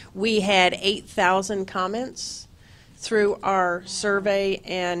folks. We had 8,000 comments through our survey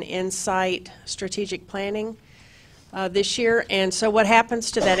and insight strategic planning this year, and so what happens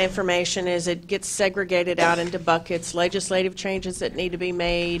to that information is it gets segregated out into buckets: legislative changes that need to be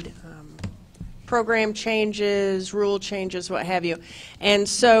made, program changes, rule changes, what have you. And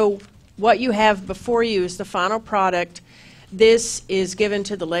so what you have before you is the final product. This is given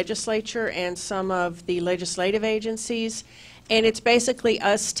to the legislature and some of the legislative agencies, And it's basically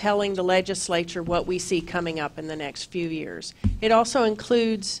us telling the legislature what we see coming up in the next few years. It also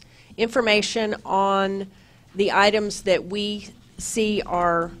includes information on the items that we see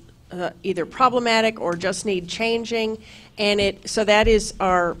are either problematic or just need changing. And so that is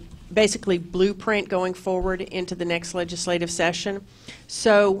our basically blueprint going forward into the next legislative session.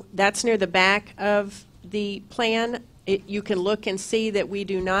 So that's near the back of the plan. You can look and see that we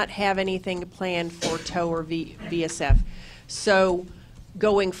do not have anything planned for TOW or VSF. So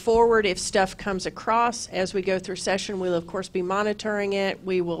going forward, if stuff comes across as we go through session, we'll of course be monitoring it.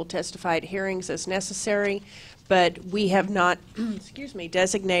 We will testify at hearings as necessary, but we have not, excuse me,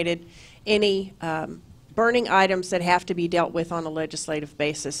 designated any burning items that have to be dealt with on a legislative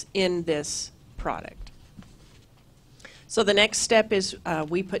basis in this product. So the next step is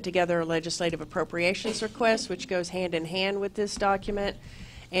we put together a legislative appropriations request, which goes hand in hand with this document,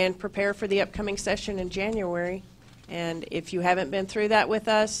 and prepare for the upcoming session in January. And if you haven't been through that with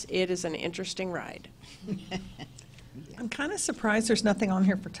us, it is an interesting ride. I'm kind of surprised there's nothing on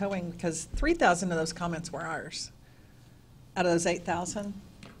here for towing, because 3,000 of those comments were ours, out of those 8,000,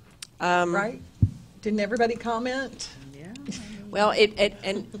 right? Didn't everybody comment? Yeah. Well,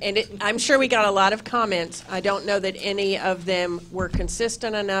 I'm sure we got a lot of comments. I don't know that any of them were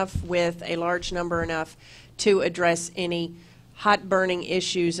consistent enough with a large number enough to address any hot burning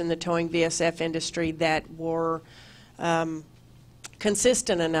issues in the towing VSF industry that were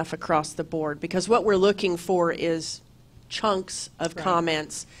consistent enough across the board. Because what we're looking for is chunks of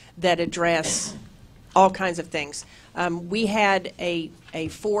comments that address all kinds of things. We had a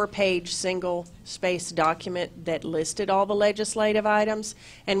 4-page single-space document that listed all the legislative items,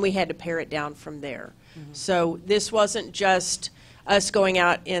 and we had to pare it down from there. So this wasn't just us going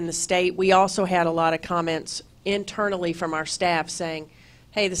out in the state. We also had a lot of comments internally from our staff saying,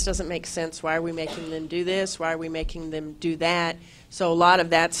 hey, this doesn't make sense. Why are we making them do this? Why are we making them do that? So a lot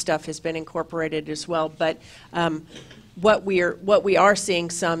of that stuff has been incorporated as well. But what we are seeing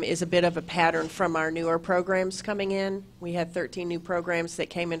some is a bit of a pattern from our newer programs coming in. We had 13 new programs that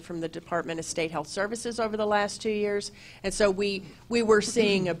came in from the Department of State Health Services over the last 2 years, and so we were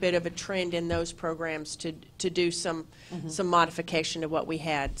seeing a bit of a trend in those programs to do some modification to what we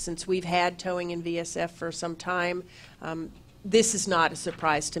had. Since we've had towing in VSF for some time, this is not a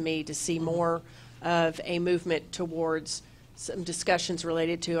surprise to me to see more of a movement towards some discussions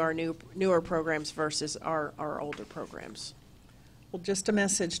related to our newer programs versus our older programs. Well, just a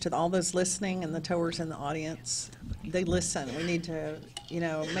message to all those listening and the towers in the audience. They listen. We need to,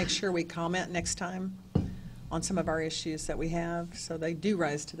 make sure we comment next time on some of our issues that we have, so they do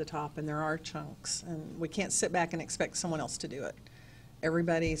rise to the top, and there are chunks. And we can't sit back and expect someone else to do it.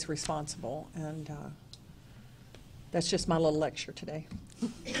 Everybody's responsible, and that's just my little lecture today.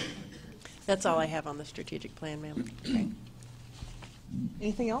 That's all I have on the strategic plan, ma'am. Okay.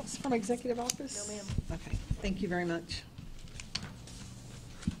 Anything else from Executive Office? No, ma'am. Okay, thank you very much.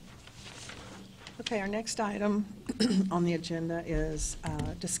 Okay, our next item on the agenda is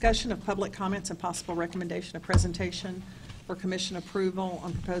discussion of public comments and possible recommendation of presentation for commission approval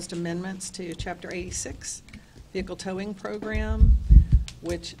on proposed amendments to Chapter 86, Vehicle Towing Program,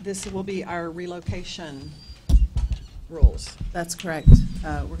 which this will be our relocation rules. That's correct.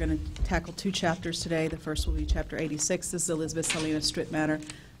 We're going to tackle 2 chapters today. The first will be Chapter 86. This is Elizabeth Salinas Strittmatter,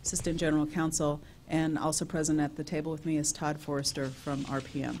 Assistant General Counsel, and also present at the table with me is Todd Forrester from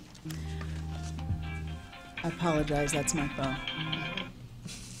RPM. I apologize, that's my phone.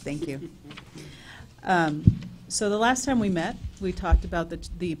 Thank you. So the last time we met, we talked about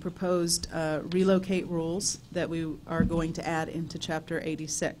the proposed relocate rules that we are going to add into Chapter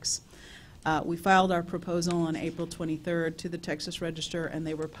 86. We filed our proposal on April 23rd to the Texas Register, and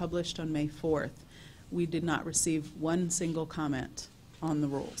they were published on May 4th. We did not receive one single comment on the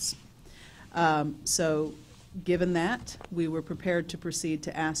rules. So given that, we were prepared to proceed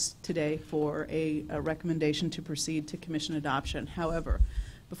to ask today for a recommendation to proceed to commission adoption. However,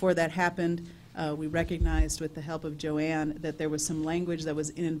 before that happened, we recognized with the help of Joanne that there was some language that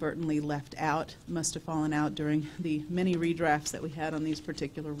was inadvertently left out, must have fallen out during the many redrafts that we had on these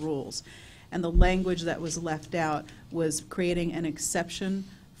particular rules. And the language that was left out was creating an exception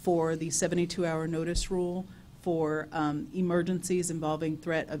for the 72-hour notice rule for emergencies involving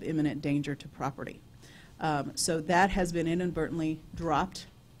threat of imminent danger to property. So that has been inadvertently dropped.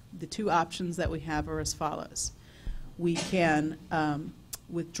 The 2 options that we have are as follows. We can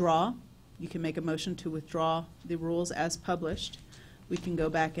withdraw. You can make a motion to withdraw the rules as published. We can go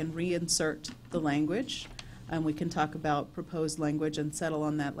back and reinsert the language. And we can talk about proposed language and settle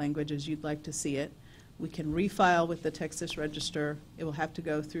on that language as you'd like to see it. We can refile with the Texas Register. It will have to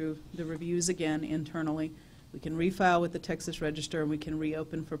go through the reviews again internally We can refile with the Texas Register, and we can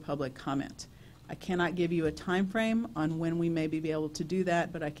reopen for public comment. I cannot give you a time frame on when we may be able to do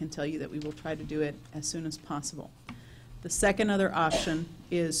that, but I can tell you that we will try to do it as soon as possible. The second other option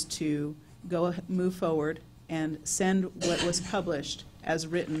is to move forward and send what was published as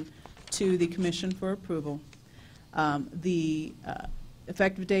written to the Commission for approval. The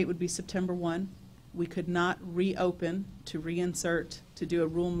effective date would be September 1. We could not reopen to reinsert, to do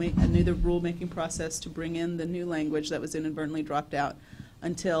another rulemaking process to bring in the new language that was inadvertently dropped out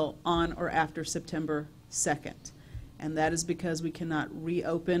until on or after September 2nd. And that is because we cannot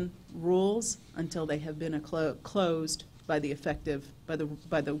reopen rules until they have been closed by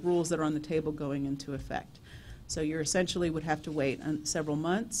the rules that are on the table going into effect. So you essentially would have to wait several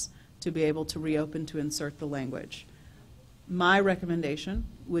months to be able to reopen to insert the language. My recommendation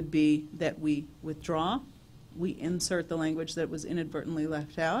would be that we withdraw, we insert the language that was inadvertently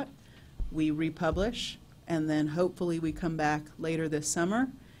left out, we republish, and then hopefully we come back later this summer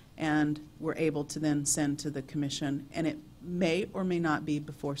and we're able to then send to the Commission, and it may or may not be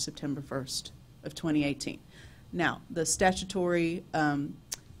before September 1st of 2018. Now, the statutory,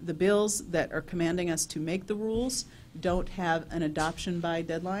 the bills that are commanding us to make the rules don't have an adoption by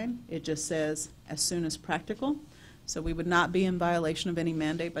deadline. It just says as soon as practical. So we would not be in violation of any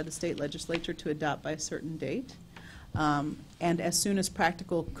mandate by the state legislature to adopt by a certain date. And as soon as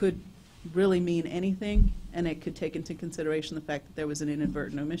practical could really mean anything, and it could take into consideration the fact that there was an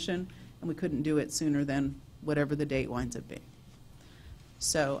inadvertent omission, and we couldn't do it sooner than whatever the date winds up being.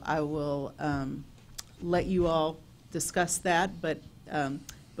 So I will let you all discuss that, but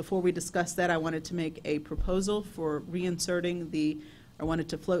before we discuss that, I wanted to make a proposal for reinserting I wanted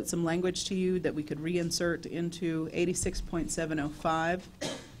to float some language to you that we could reinsert into 86.705.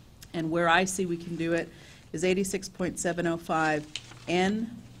 And where I see we can do it is 86.705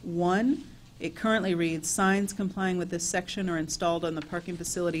 N1. It currently reads, signs complying with this section are installed on the parking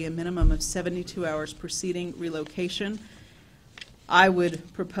facility a minimum of 72 hours preceding relocation. I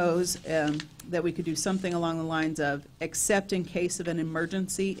would propose that we could do something along the lines of, except in case of an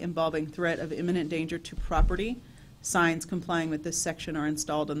emergency involving threat of imminent danger to property, signs complying with this section are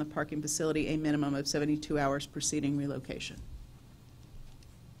installed on the parking facility a minimum of 72 hours preceding relocation.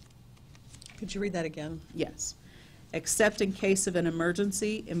 Could you read that again? Yes. Except in case of an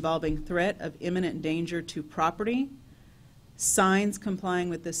emergency involving threat of imminent danger to property, signs complying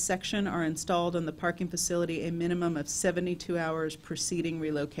with this section are installed on the parking facility a minimum of 72 hours preceding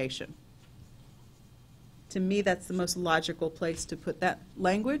relocation. To me, that's the most logical place to put that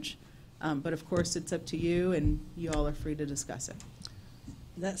language, but of course it's up to you, and you all are free to discuss it.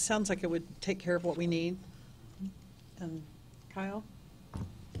 That sounds like it would take care of what we need. And Kyle?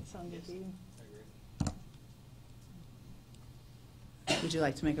 That sound good to you? Would you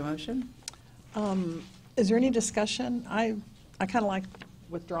like to make a motion? Is there any discussion? I kind of like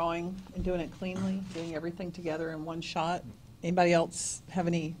withdrawing and doing it cleanly, doing everything together in one shot. Anybody else have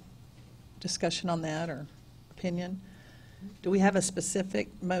any discussion on that or opinion? Do we have a specific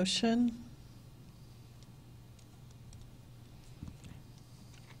motion?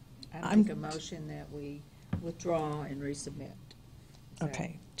 I make a motion that we withdraw and resubmit.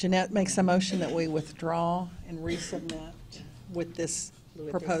 Okay. Jeanette makes a motion that we withdraw and resubmit with this With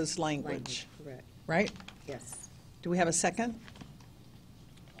this proposed language. Correct. Right? Yes. Do we have a second?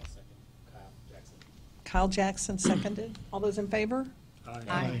 I'll second. Kyle Jackson. Kyle Jackson seconded. All those in favor?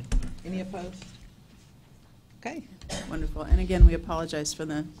 Aye. Any opposed? Okay. Wonderful. And again, we apologize for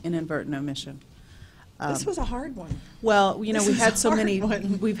the inadvertent omission. This was a hard one. Well, you know, This we've is a had so hard many,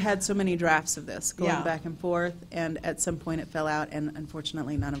 one. we've had so many drafts of this going Yeah. back and forth, and at some point it fell out, and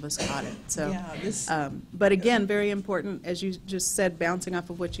unfortunately none of us caught it. So, Yeah, this- but again, very important, as you just said, bouncing off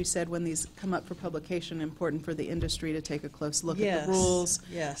of what you said, when these come up for publication, important for the industry to take a close look at Yes, the rules.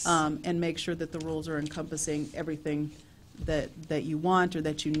 yes. And make sure that the rules are encompassing everything that you want or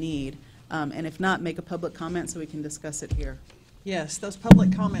that you need. And if not, make a public comment so we can discuss it here. Yes, those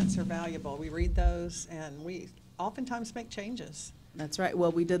public comments are valuable. We read those, and we oftentimes make changes. That's right.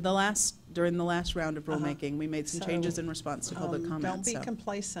 Well, we did during the last round of Uh-huh. rulemaking, we made some So, changes in response to public Don't comments. be so.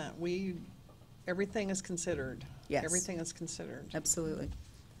 complacent. Everything is considered. Yes. Everything is considered. Absolutely.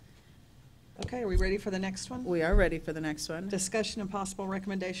 Okay, are we ready for the next one? We are ready for the next one. Discussion and possible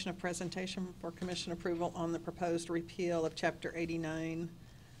recommendation of presentation for commission approval on the proposed repeal of Chapter 89,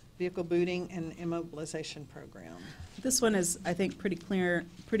 Vehicle Booting and Immobilization Program. This one is, I think, pretty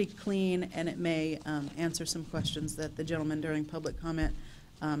clean, and it may answer some questions that the gentleman during public comment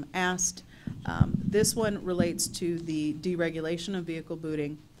asked. This one relates to the deregulation of vehicle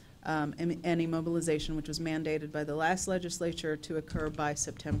booting and immobilization, which was mandated by the last legislature to occur by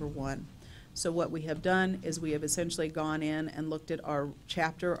September 1. So what we have done is we have essentially gone in and looked at our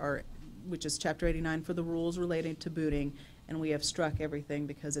chapter, which is Chapter 89 for the rules related to booting, and we have struck everything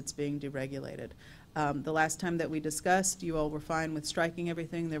because it's being deregulated. The last time that we discussed, you all were fine with striking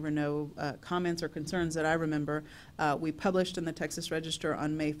everything. There were no comments or concerns that I remember. We published in the Texas Register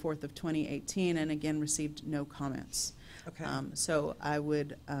on May 4th of 2018, and again received no comments. Okay. So I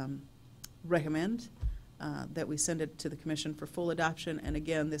would recommend that we send it to the Commission for full adoption, and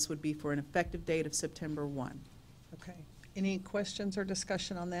again, this would be for an effective date of September 1. Okay. Any questions or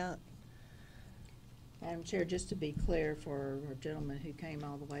discussion on that? Madam Chair, just to be clear for a gentleman who came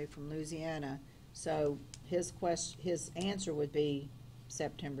all the way from Louisiana, so his answer would be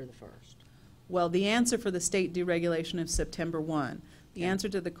September the 1st. Well, the answer for the state deregulation is September 1. The answer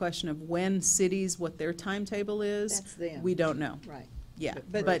to the question of when cities, what their timetable is, That's them. we don't know. Right. Yeah, But-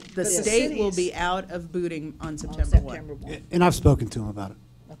 but the but the state will be cities- out of booting on On September 1. September 1. And I've spoken to him about it.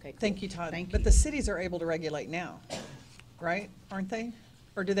 Okay, cool. Thank you, Todd. Thank But you. the cities are able to regulate now, right? Aren't they?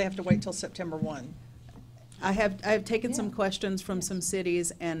 Or do they have to wait till September 1? I have taken some Yeah. questions from some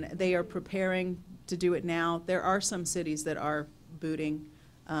cities, and they are preparing to do it now. There are some cities that are booting,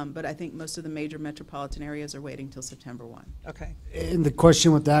 but I think most of the major metropolitan areas are waiting till September 1. Okay. And the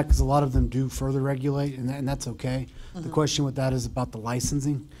question with that, because a lot of them do further regulate, and that's okay. The question with that is about the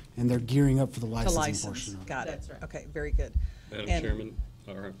licensing, and they're gearing up for the To licensing license. portion of it. Got it. That's right. Okay, very good. Madam And Chairman,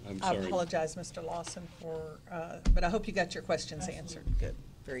 or, I'm I sorry. apologize, Mr. Lawson, for, but I hope you got your questions answered. Good,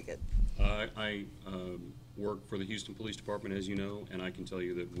 very good. I work for the Houston Police Department, as you know, and I can tell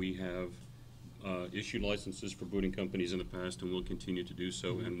you that we have issued licenses for booting companies in the past and will continue to do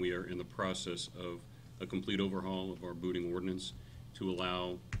so, and we are in the process of a complete overhaul of our booting ordinance to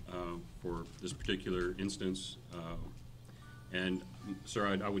allow for this particular instance. And,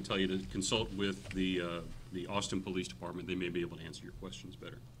 sir, I would tell you to consult with the Austin Police Department. They may be able to answer your questions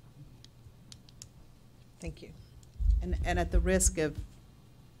better. Thank you. And at the risk of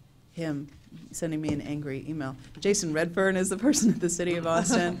him sending me an angry email, Jason Redfern is the person at the city of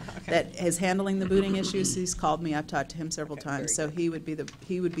Austin that is handling the booting issues. He's called me. I've talked to him several Okay, very times. So he would be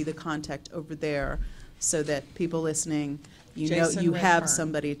the contact over there, so that people listening, you know, Jason you have Redfern.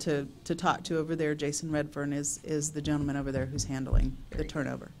 somebody to talk to over there. Jason Redfern is the gentleman over there who's handling the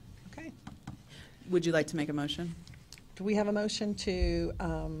turnover. Okay. Would you like to make a motion? Do we have a motion to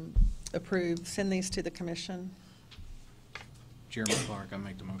approve, send these to the commission? Chairman Clark, I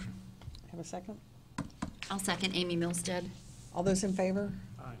make the motion. Have a second? I'll second Amy Milstead. All those in favor?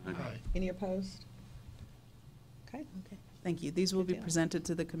 Aye. Any opposed? Okay. Thank you. These will be Good deal. presented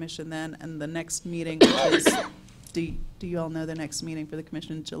to the commission then, and the next meeting, which is, do you all know the next meeting for the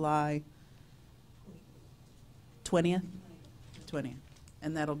commission, July 20th? 20th.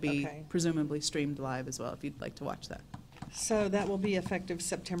 And that'll be Okay. presumably streamed live as well, if you'd like to watch that. So that will be effective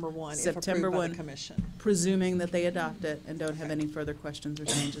September 1, if September approved by 1. the commission. Presuming that they adopt it and don't have any further questions or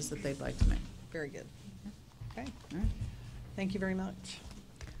changes that they'd like to make. Very good. Okay. All right. Thank you very much.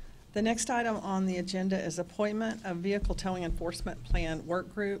 The next item on the agenda is appointment of Vehicle Towing Enforcement Plan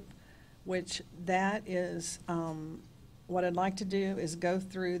Work Group, which that is, what I'd like to do is go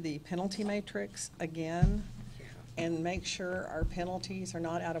through the penalty matrix again and make sure our penalties are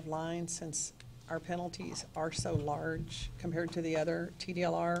not out of line, since our penalties are so large compared to the other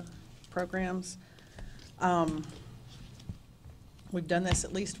TDLR programs. We've done this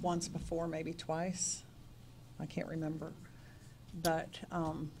at least once before, maybe twice. I can't remember. But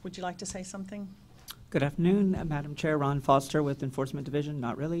would you like to say something? Good afternoon, Madam Chair. Ron Foster with Enforcement Division.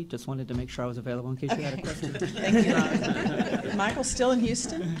 Not really, just wanted to make sure I was available in case you had a question. Thank you, Ron. Michael's still in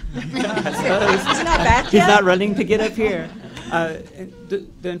Houston? He's not back He's yet? not running to get up here. The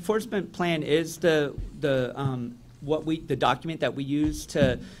enforcement plan is the document that we use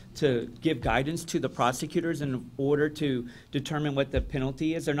to give guidance to the prosecutors in order to determine what the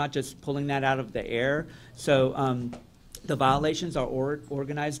penalty is. They're not just pulling that out of the air. So the violations are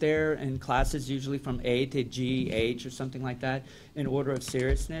organized there in classes, usually from A to G, H, or something like that, in order of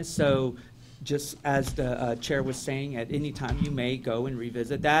seriousness. So just as the chair was saying, at any time you may go and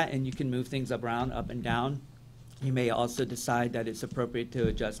revisit that, and you can move things around, up and down. You may also decide that it's appropriate to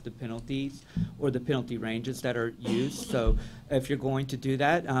adjust the penalties or the penalty ranges that are used. So if you're going to do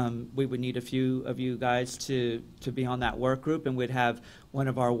that, we would need a few of you guys to be on that work group, and we'd have one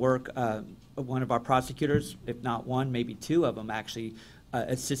of our prosecutors, if not one, maybe two of them actually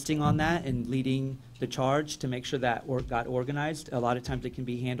assisting on that and leading the charge to make sure that work got organized. A lot of times it can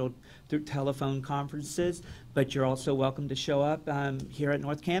be handled through telephone conferences, but you're also welcome to show up here at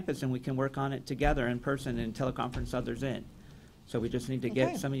North Campus, and we can work on it together in person and teleconference others in. So we just need to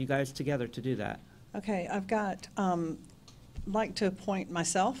Okay. get some of you guys together to do that. Okay, I've got, like to appoint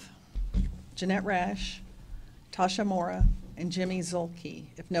myself Jeanette Rash, Tasha Mora, and Jimmy Zulke.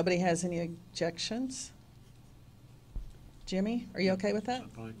 If nobody has any objections. Jimmy, are you okay with that?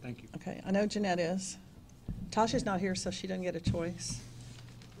 Fine, thank you. Okay, I know Jeanette is. Tasha's not here, so she doesn't get a choice.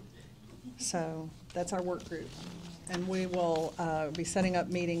 So that's our work group. And we will be setting up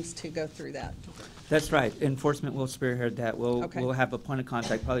meetings to go through that. That's right. Enforcement will spearhead that. Okay. We'll have a point of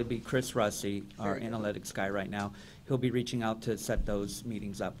contact, probably be Chris Russi, our Very good. analytics guy right now. He'll be reaching out to set those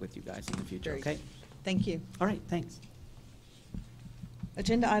meetings up with you guys in the future, Very okay? good. Thank you. All right, thanks.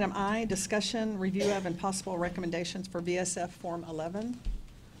 Agenda item I, discussion, review of, and possible recommendations for VSF Form 11.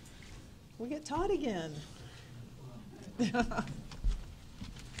 We get Todd again.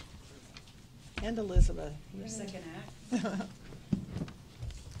 And Elizabeth. Second act.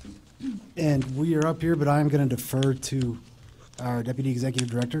 And we are up here, but I'm going to defer to our Deputy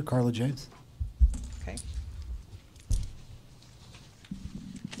Executive Director, Carla James. Okay.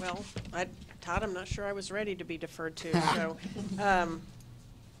 Well, Todd, I'm not sure I was ready to be deferred to, so,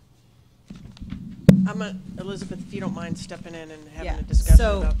 Elizabeth, if you don't mind stepping in and having a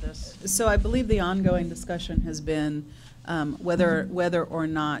discussion about this. So I believe the ongoing discussion has been whether or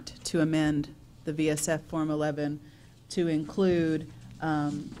not to amend the VSF Form 11 to include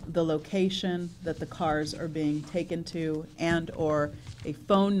the location that the cars are being taken to and/or a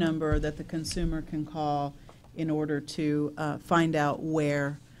phone number that the consumer can call in order to find out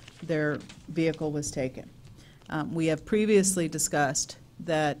where their vehicle was taken. We have previously discussed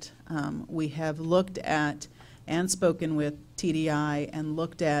that we have looked at and spoken with TDI and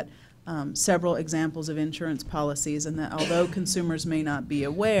looked at several examples of insurance policies, and that although consumers may not be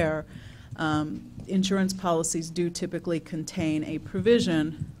aware, insurance policies do typically contain a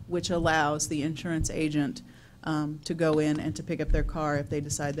provision which allows the insurance agent to go in and to pick up their car if they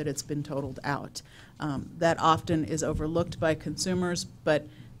decide that it's been totaled out. That often is overlooked by consumers, but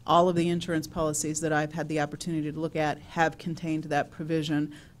all of the insurance policies that I've had the opportunity to look at have contained that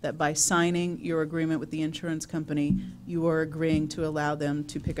provision that by signing your agreement with the insurance company, you are agreeing to allow them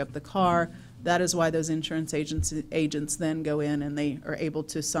to pick up the car. That is why those insurance agents then go in and they are able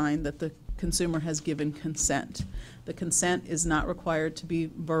to sign that the consumer has given consent. The consent is not required to be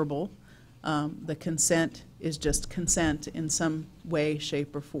verbal. The consent is just consent in some way,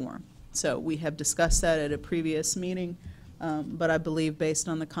 shape, or form. So we have discussed that at a previous meeting, but I believe based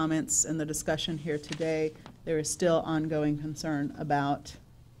on the comments and the discussion here today, there is still ongoing concern about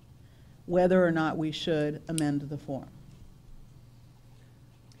whether or not we should amend the form.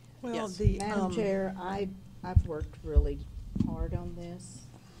 Well, Yes. the, Madam Chair, I've worked really hard on this,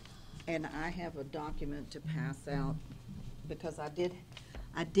 and I have a document to pass out, because I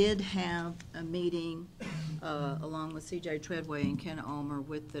did have a meeting along with C.J. Treadway and Ken Ulmer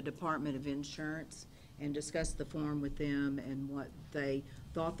with the Department of Insurance and discussed the form with them and what they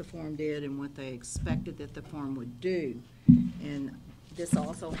thought the form did and what they expected that the form would do. And this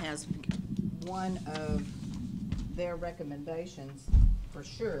also has one of their recommendations for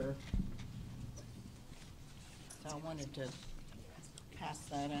sure. So I wanted to pass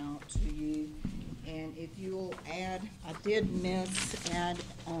that out to you. And if you'll add, I did add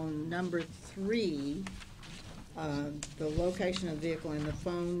on number 3, the location of the vehicle and the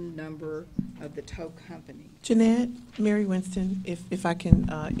phone number of the tow company. Jeanette, Mary Winston, if I can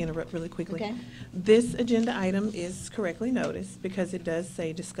interrupt really quickly. Okay. This agenda item is correctly noticed because it does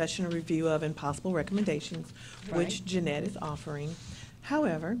say discussion or review of and possible recommendations, which Right. Jeanette is offering.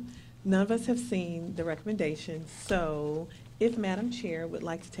 However, none of us have seen the recommendations, so if Madam Chair would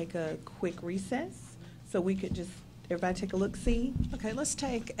like to take a quick recess, so we could just, everybody take a look-see. Okay, let's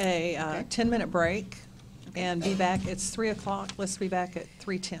take a 10-minute break and be back. It's 3 o'clock. Let's be back at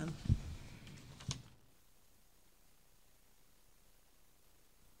 3:10.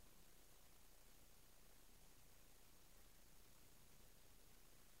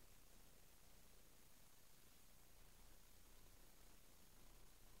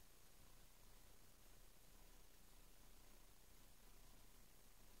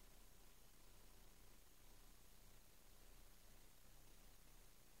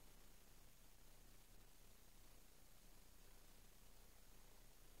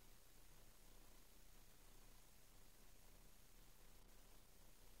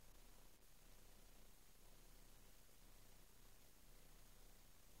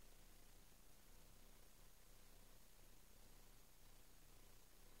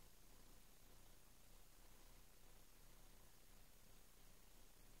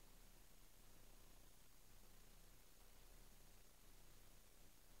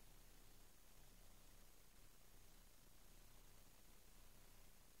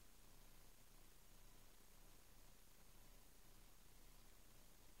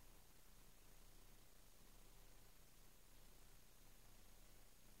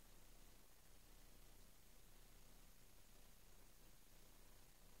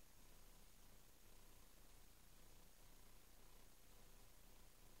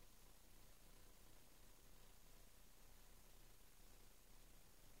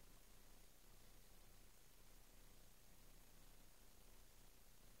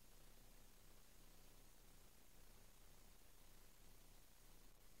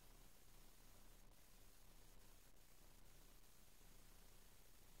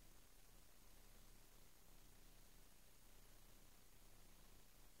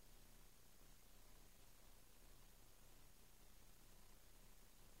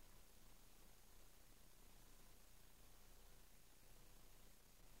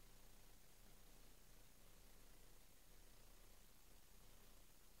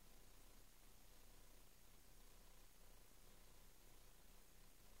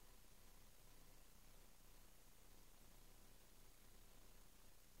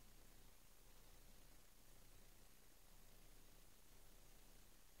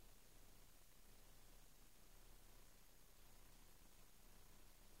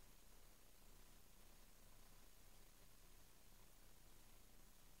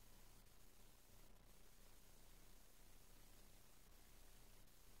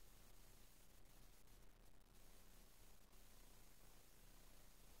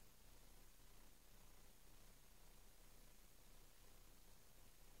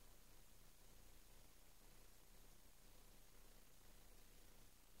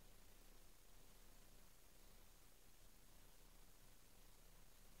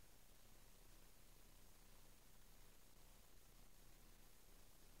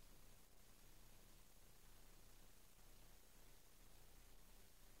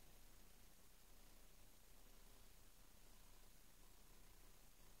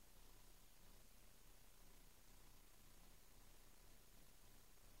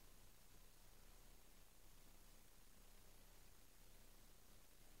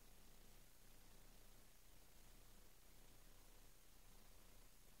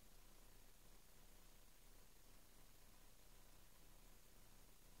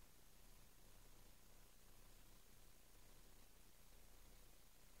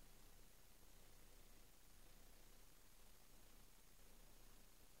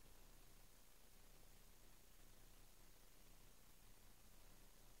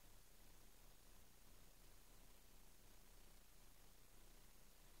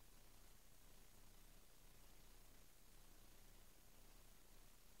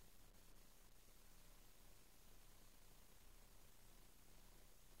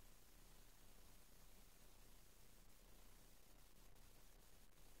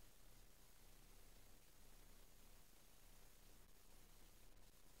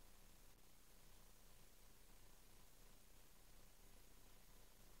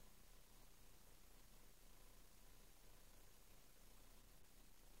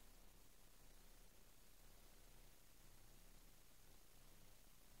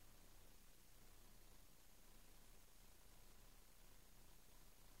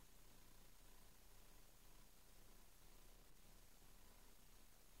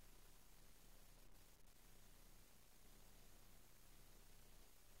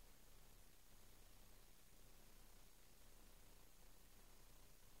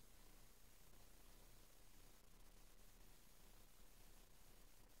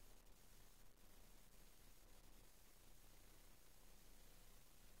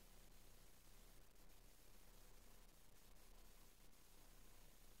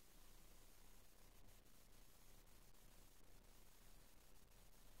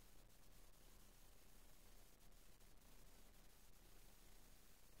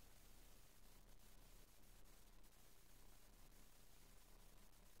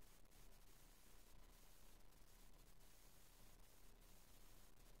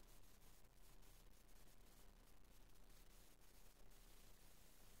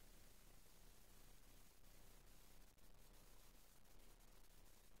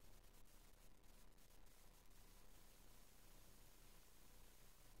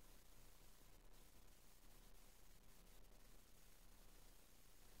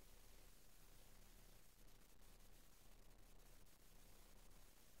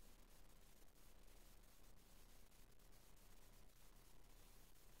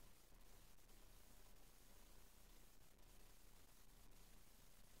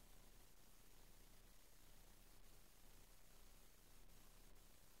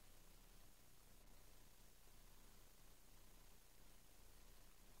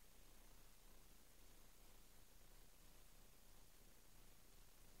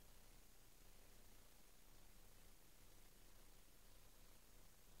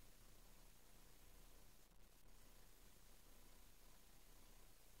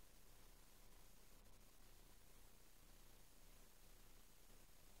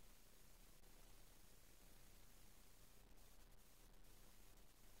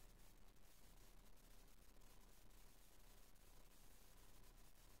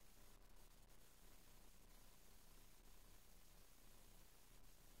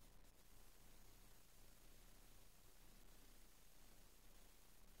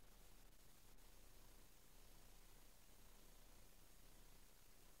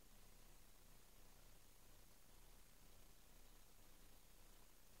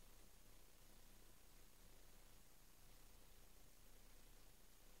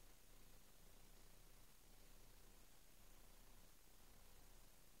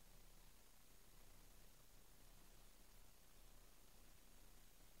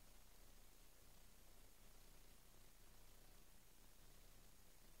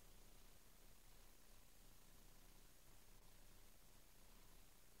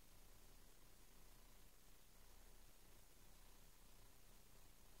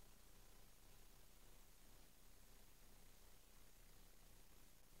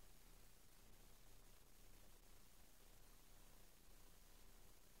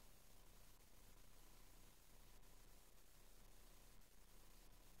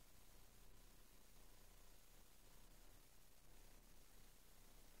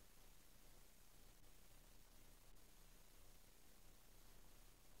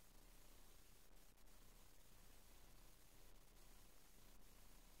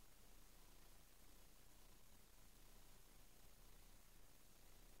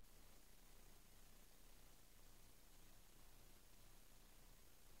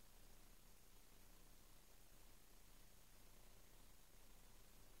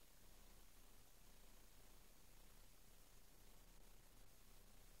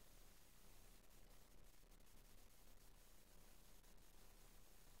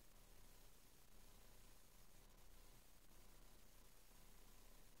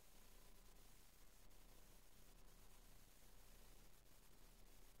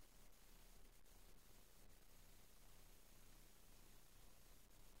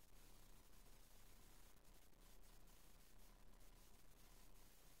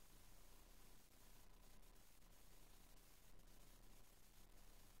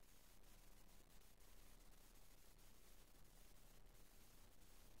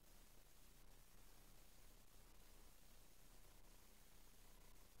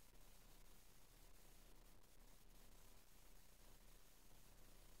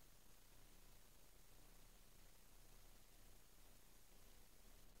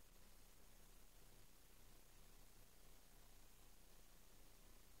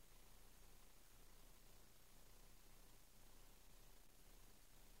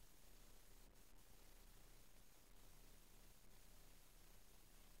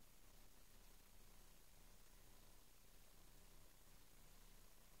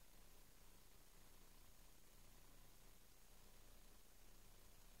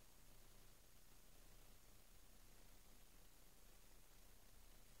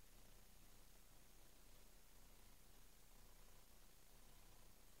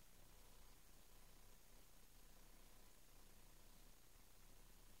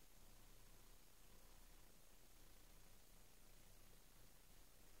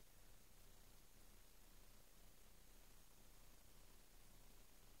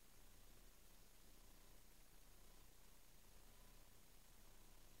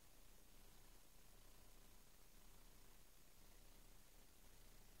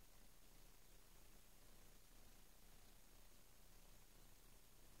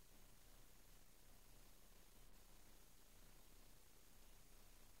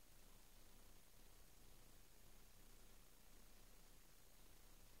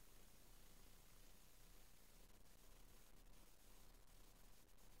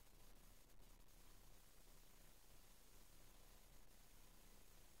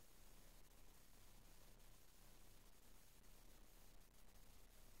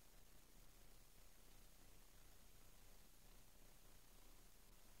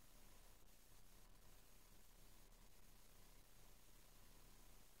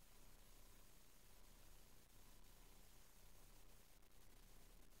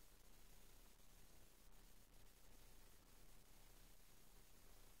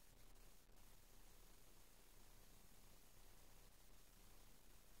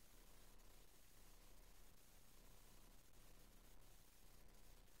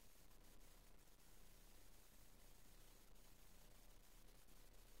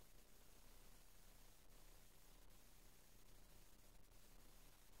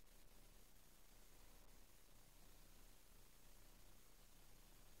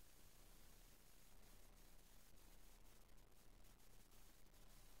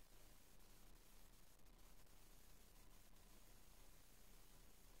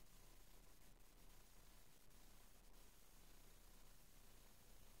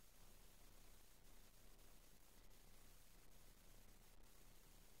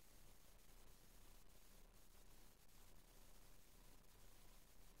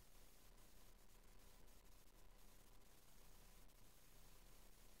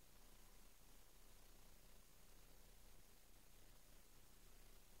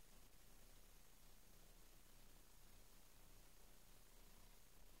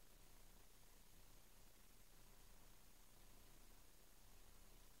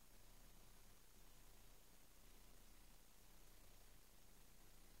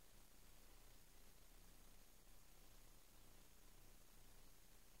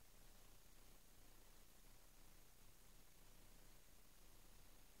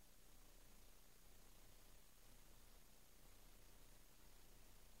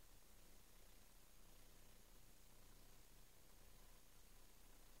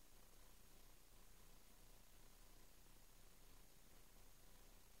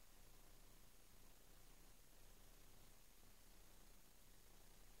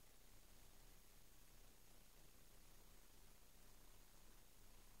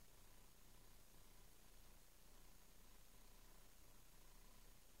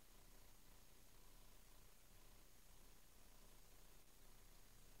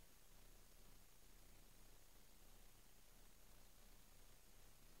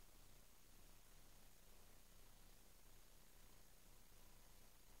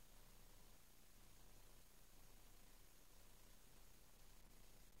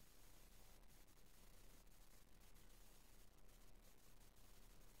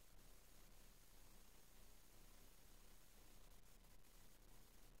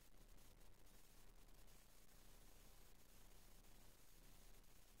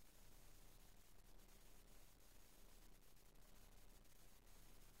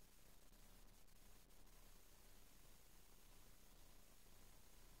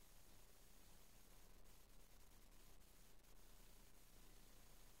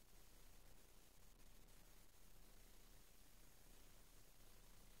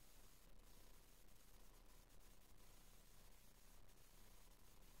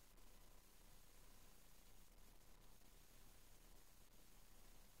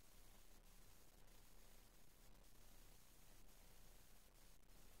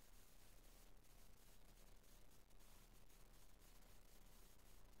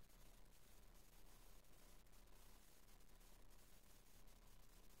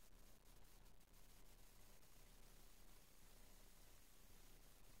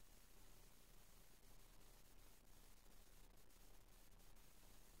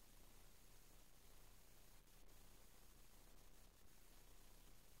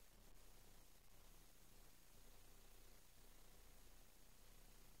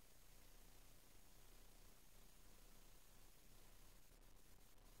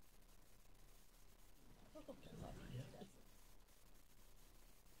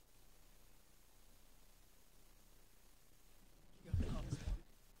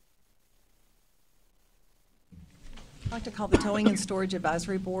 I'd like to call the Towing and Storage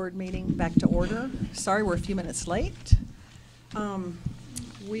Advisory Board meeting back to order. Sorry, we're a few minutes late.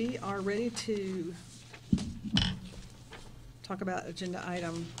 We are ready to talk about agenda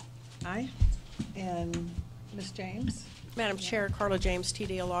item I. And Ms. James? Madam Chair, Carla James,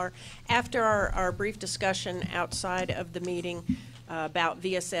 TDLR. After our brief discussion outside of the meeting about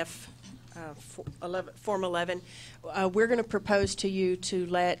VSF Form 11, we're going to propose to you to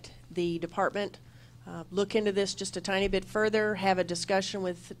let the department look into this just a tiny bit further, have a discussion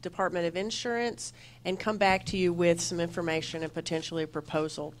with the Department of Insurance, and come back to you with some information and potentially a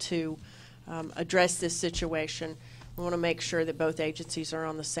proposal to address this situation. We want to make sure that both agencies are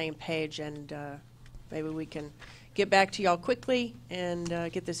on the same page, and maybe we can get back to y'all quickly and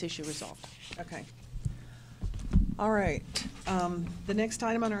get this issue resolved. Okay. All right. The next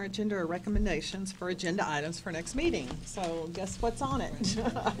item on our agenda are recommendations for agenda items for next meeting. So guess what's on it?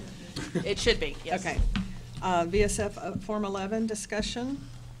 It should be, yes. Okay. VSF Form 11 discussion.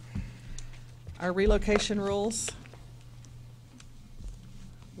 Our relocation rules.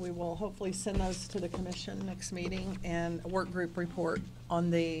 We will hopefully send those to the commission next meeting, and a work group report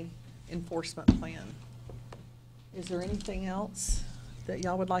on the enforcement plan. Is there anything else that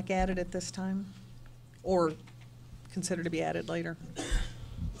y'all would like added at this time? Or consider to be added later?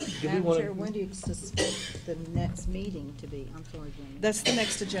 Madam Chair, when do you suspect the next meeting to be? I'm sorry, Jamie. That's the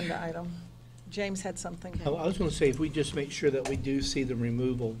next agenda item. James had something. I was going to say, if we just make sure that we do see the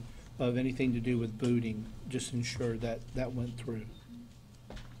removal of anything to do with booting, just ensure that that went through.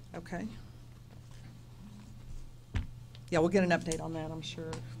 Okay. Yeah, we'll get an update on that, I'm sure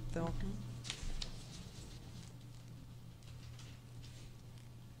they'll.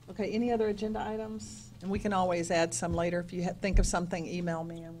 Okay, any other agenda items? And we can always add some later. If you think of something, email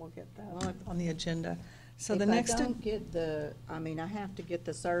me and we'll get that on the agenda. So the next. If I don't get I have to get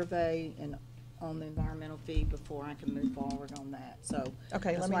the survey and on the environmental fee before I can move forward on that. So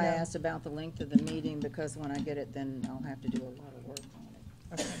Okay, that's let me why I know. asked about the length of the meeting, because when I get it, then I'll have to do a lot of work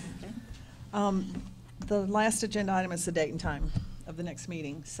on it. Okay. The last agenda item is the date and time of the next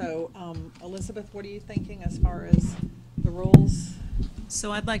meeting. So Elizabeth, what are you thinking as far as the rules?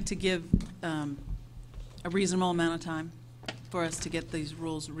 So I'd like to give a reasonable amount of time for us to get these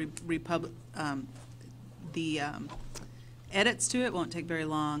rules edits to it won't take very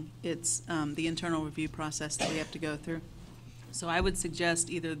long. It's the internal review process that we have to go through. So I would suggest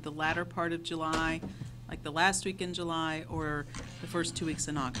either the latter part of July, like the last week in July, or the first 2 weeks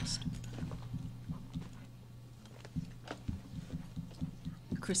in August.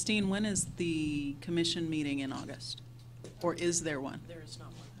 Christine, when is the commission meeting in August? Or is there one? There is not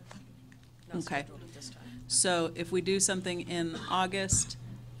one. Not Okay. scheduled at this time. So if we do something in August,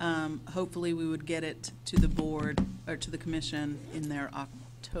 hopefully we would get it to the board or to the commission in their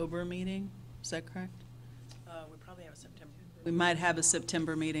October meeting. Is that correct? We probably have a September. We might have a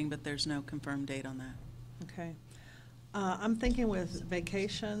September meeting, but there's no confirmed date on that. Okay. I'm thinking with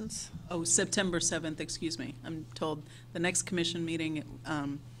vacations. Oh, September 7th, excuse me. I'm told the next commission meeting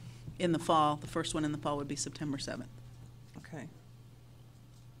in the fall, the first one in the fall, would be September 7th. Okay.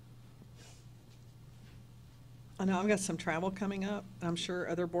 I know I've got some travel coming up. I'm sure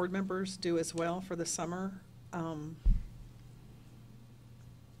other board members do as well for the summer. I'm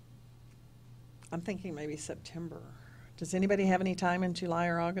thinking maybe September. Does anybody have any time in July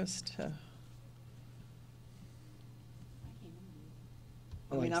or August?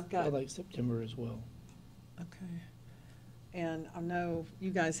 I mean, I've got. I like September as well. Okay. And I know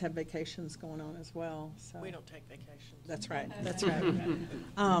you guys have vacations going on as well, so. We don't take vacations. That's right, that's right. Neither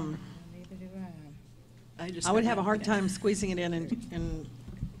do I. I would have a hard time squeezing it in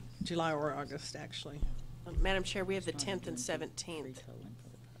July or August, actually. Madam Chair, we have the 10th and 17th.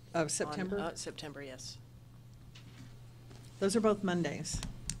 Of September? September, yes. Those are both Mondays.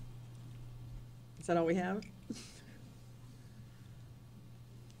 Is that all we have?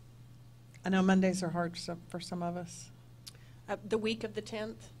 I know Mondays are hard for some of us. The week of the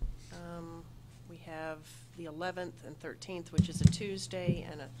 10th, we have the 11th and 13th, which is a Tuesday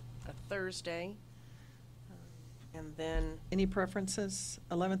and a Thursday. And then. Any preferences,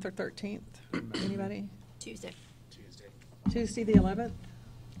 11th or 13th? Anybody? Tuesday. Tuesday, the 11th?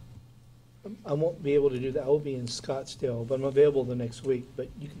 I won't be able to do that. I will be in Scottsdale, but I'm available the next week, but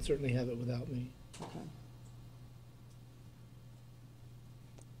you can certainly have it without me. Okay.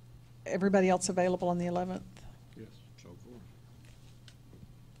 Everybody else available on the 11th? Yes, so far.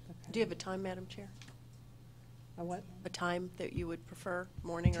 Do you have a time, Madam Chair? A what? A time that you would prefer,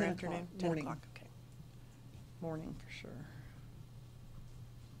 morning or 10 afternoon? o'clock, 10 morning. o'clock, okay. morning for sure.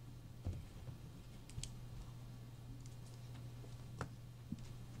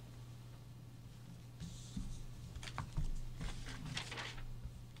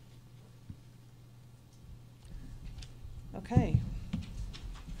 Okay.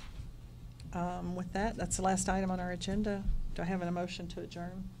 With that, that's the last item on our agenda. Do I have a motion to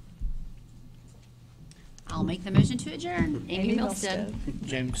adjourn? I'll make the motion to adjourn. Amy Milstead.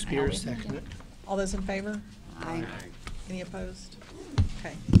 James Spears, second it. All those in favor? Aye. Any opposed?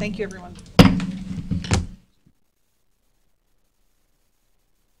 Okay, thank you, everyone.